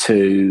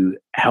to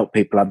help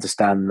people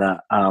understand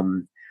that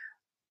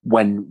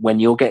when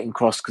you're getting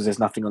cross because there's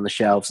nothing on the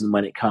shelves, and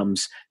when it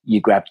comes, you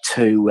grab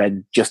two,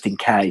 and just in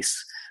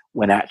case,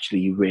 when actually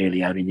you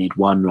really only need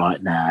one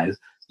right now,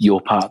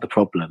 you're part of the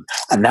problem.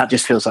 And that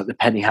just feels like the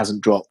penny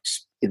hasn't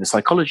dropped in the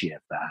psychology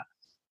of that.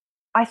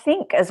 I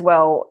think as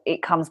well,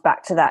 it comes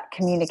back to that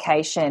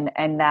communication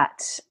and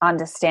that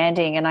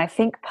understanding. And I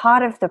think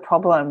part of the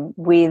problem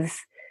with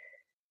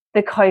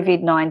the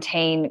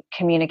COVID-19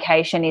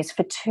 communication is,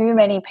 for too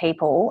many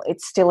people,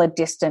 it's still a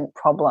distant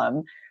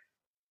problem.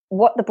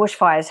 What the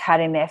bushfires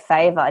had in their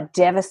favour,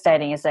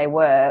 devastating as they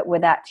were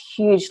that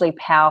hugely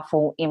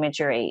powerful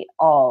imagery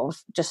of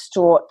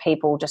distraught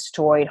people,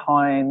 destroyed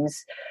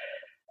homes,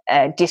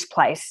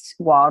 displaced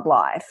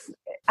wildlife.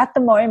 At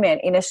the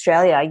moment in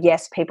Australia,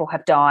 yes, people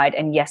have died,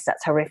 and yes,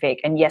 that's horrific,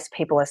 and yes,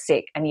 people are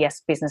sick, and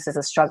yes, businesses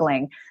are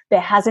struggling.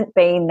 There hasn't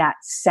been that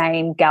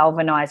same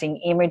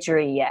galvanising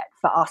imagery yet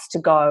for us to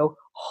go,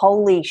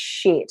 holy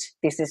shit,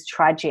 this is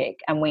tragic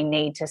and we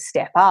need to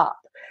step up.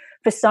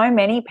 For so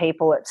many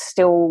people, it's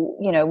still,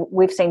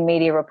 we've seen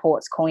media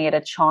reports calling it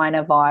a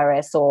China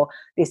virus or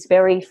this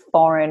very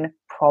foreign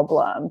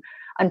problem.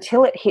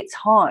 Until it hits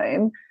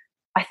home,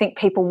 I think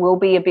people will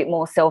be a bit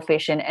more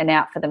selfish and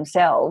out for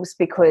themselves,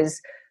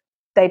 because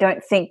they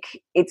don't think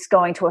it's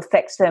going to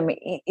affect them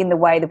in the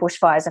way the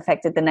bushfires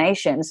affected the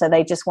nation. So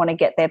they just want to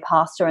get their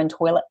pasta and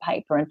toilet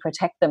paper and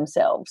protect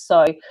themselves.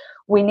 So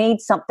we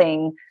need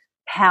something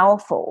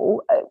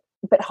powerful,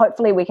 but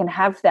hopefully we can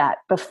have that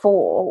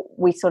before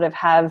we sort of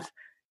have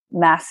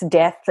mass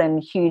death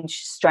and huge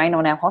strain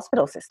on our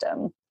hospital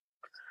system.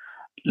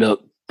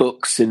 Look,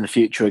 books in the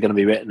future are going to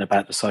be written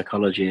about the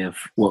psychology of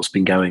what's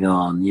been going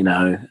on.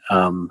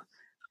 I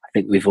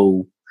think we've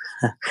all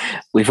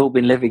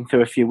been living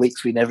through a few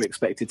weeks we never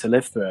expected to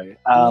live through.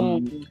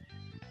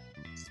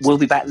 We'll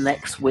be back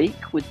next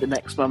week with the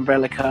next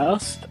Mumbrella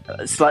cast,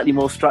 slightly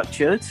more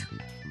structured.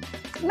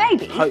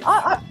 Maybe.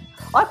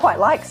 I quite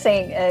like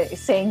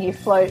seeing you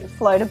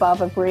float above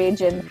a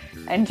bridge and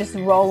just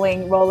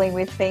rolling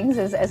with things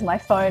as my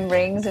phone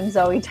rings and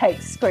Zoe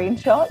takes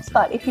screenshots.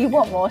 But if you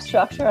want more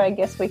structure, I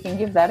guess we can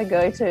give that a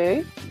go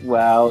too.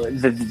 Well,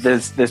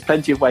 there's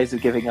plenty of ways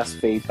of giving us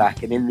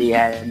feedback, and in the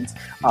end,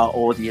 our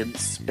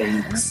audience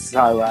speaks.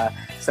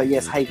 So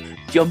yes, hey,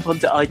 jump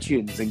onto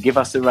iTunes and give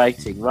us a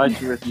rating,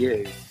 write a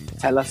review,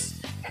 tell us.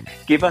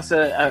 Give us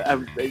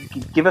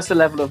a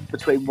level of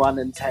between 1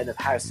 and 10 of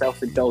how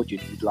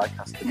self-indulgent you'd like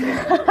us to be.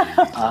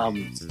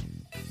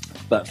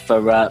 But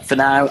for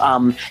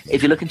now,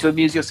 if you're looking to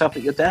amuse yourself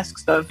at your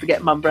desks, don't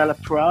forget Mumbrella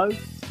Pro.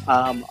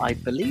 I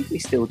believe we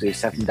still do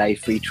 7-day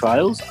free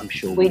trials. I'm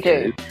sure we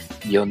do.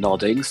 You're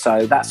nodding.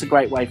 So that's a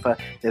great way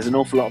there's an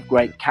awful lot of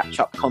great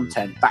catch-up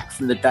content back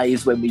from the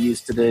days when we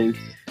used to do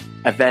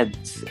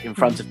events in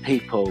front of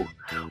people.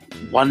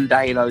 One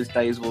day those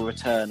days will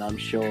return, I'm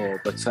sure.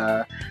 But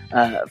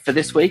for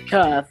this week,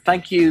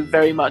 thank you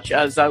very much,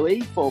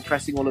 Zoe, for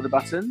pressing all of the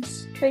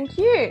buttons. Thank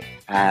you.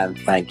 And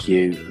thank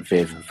you,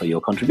 Viv, for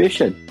your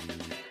contribution.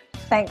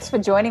 Thanks for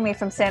joining me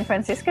from San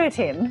Francisco,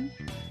 Tim.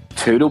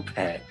 Toodle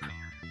pip.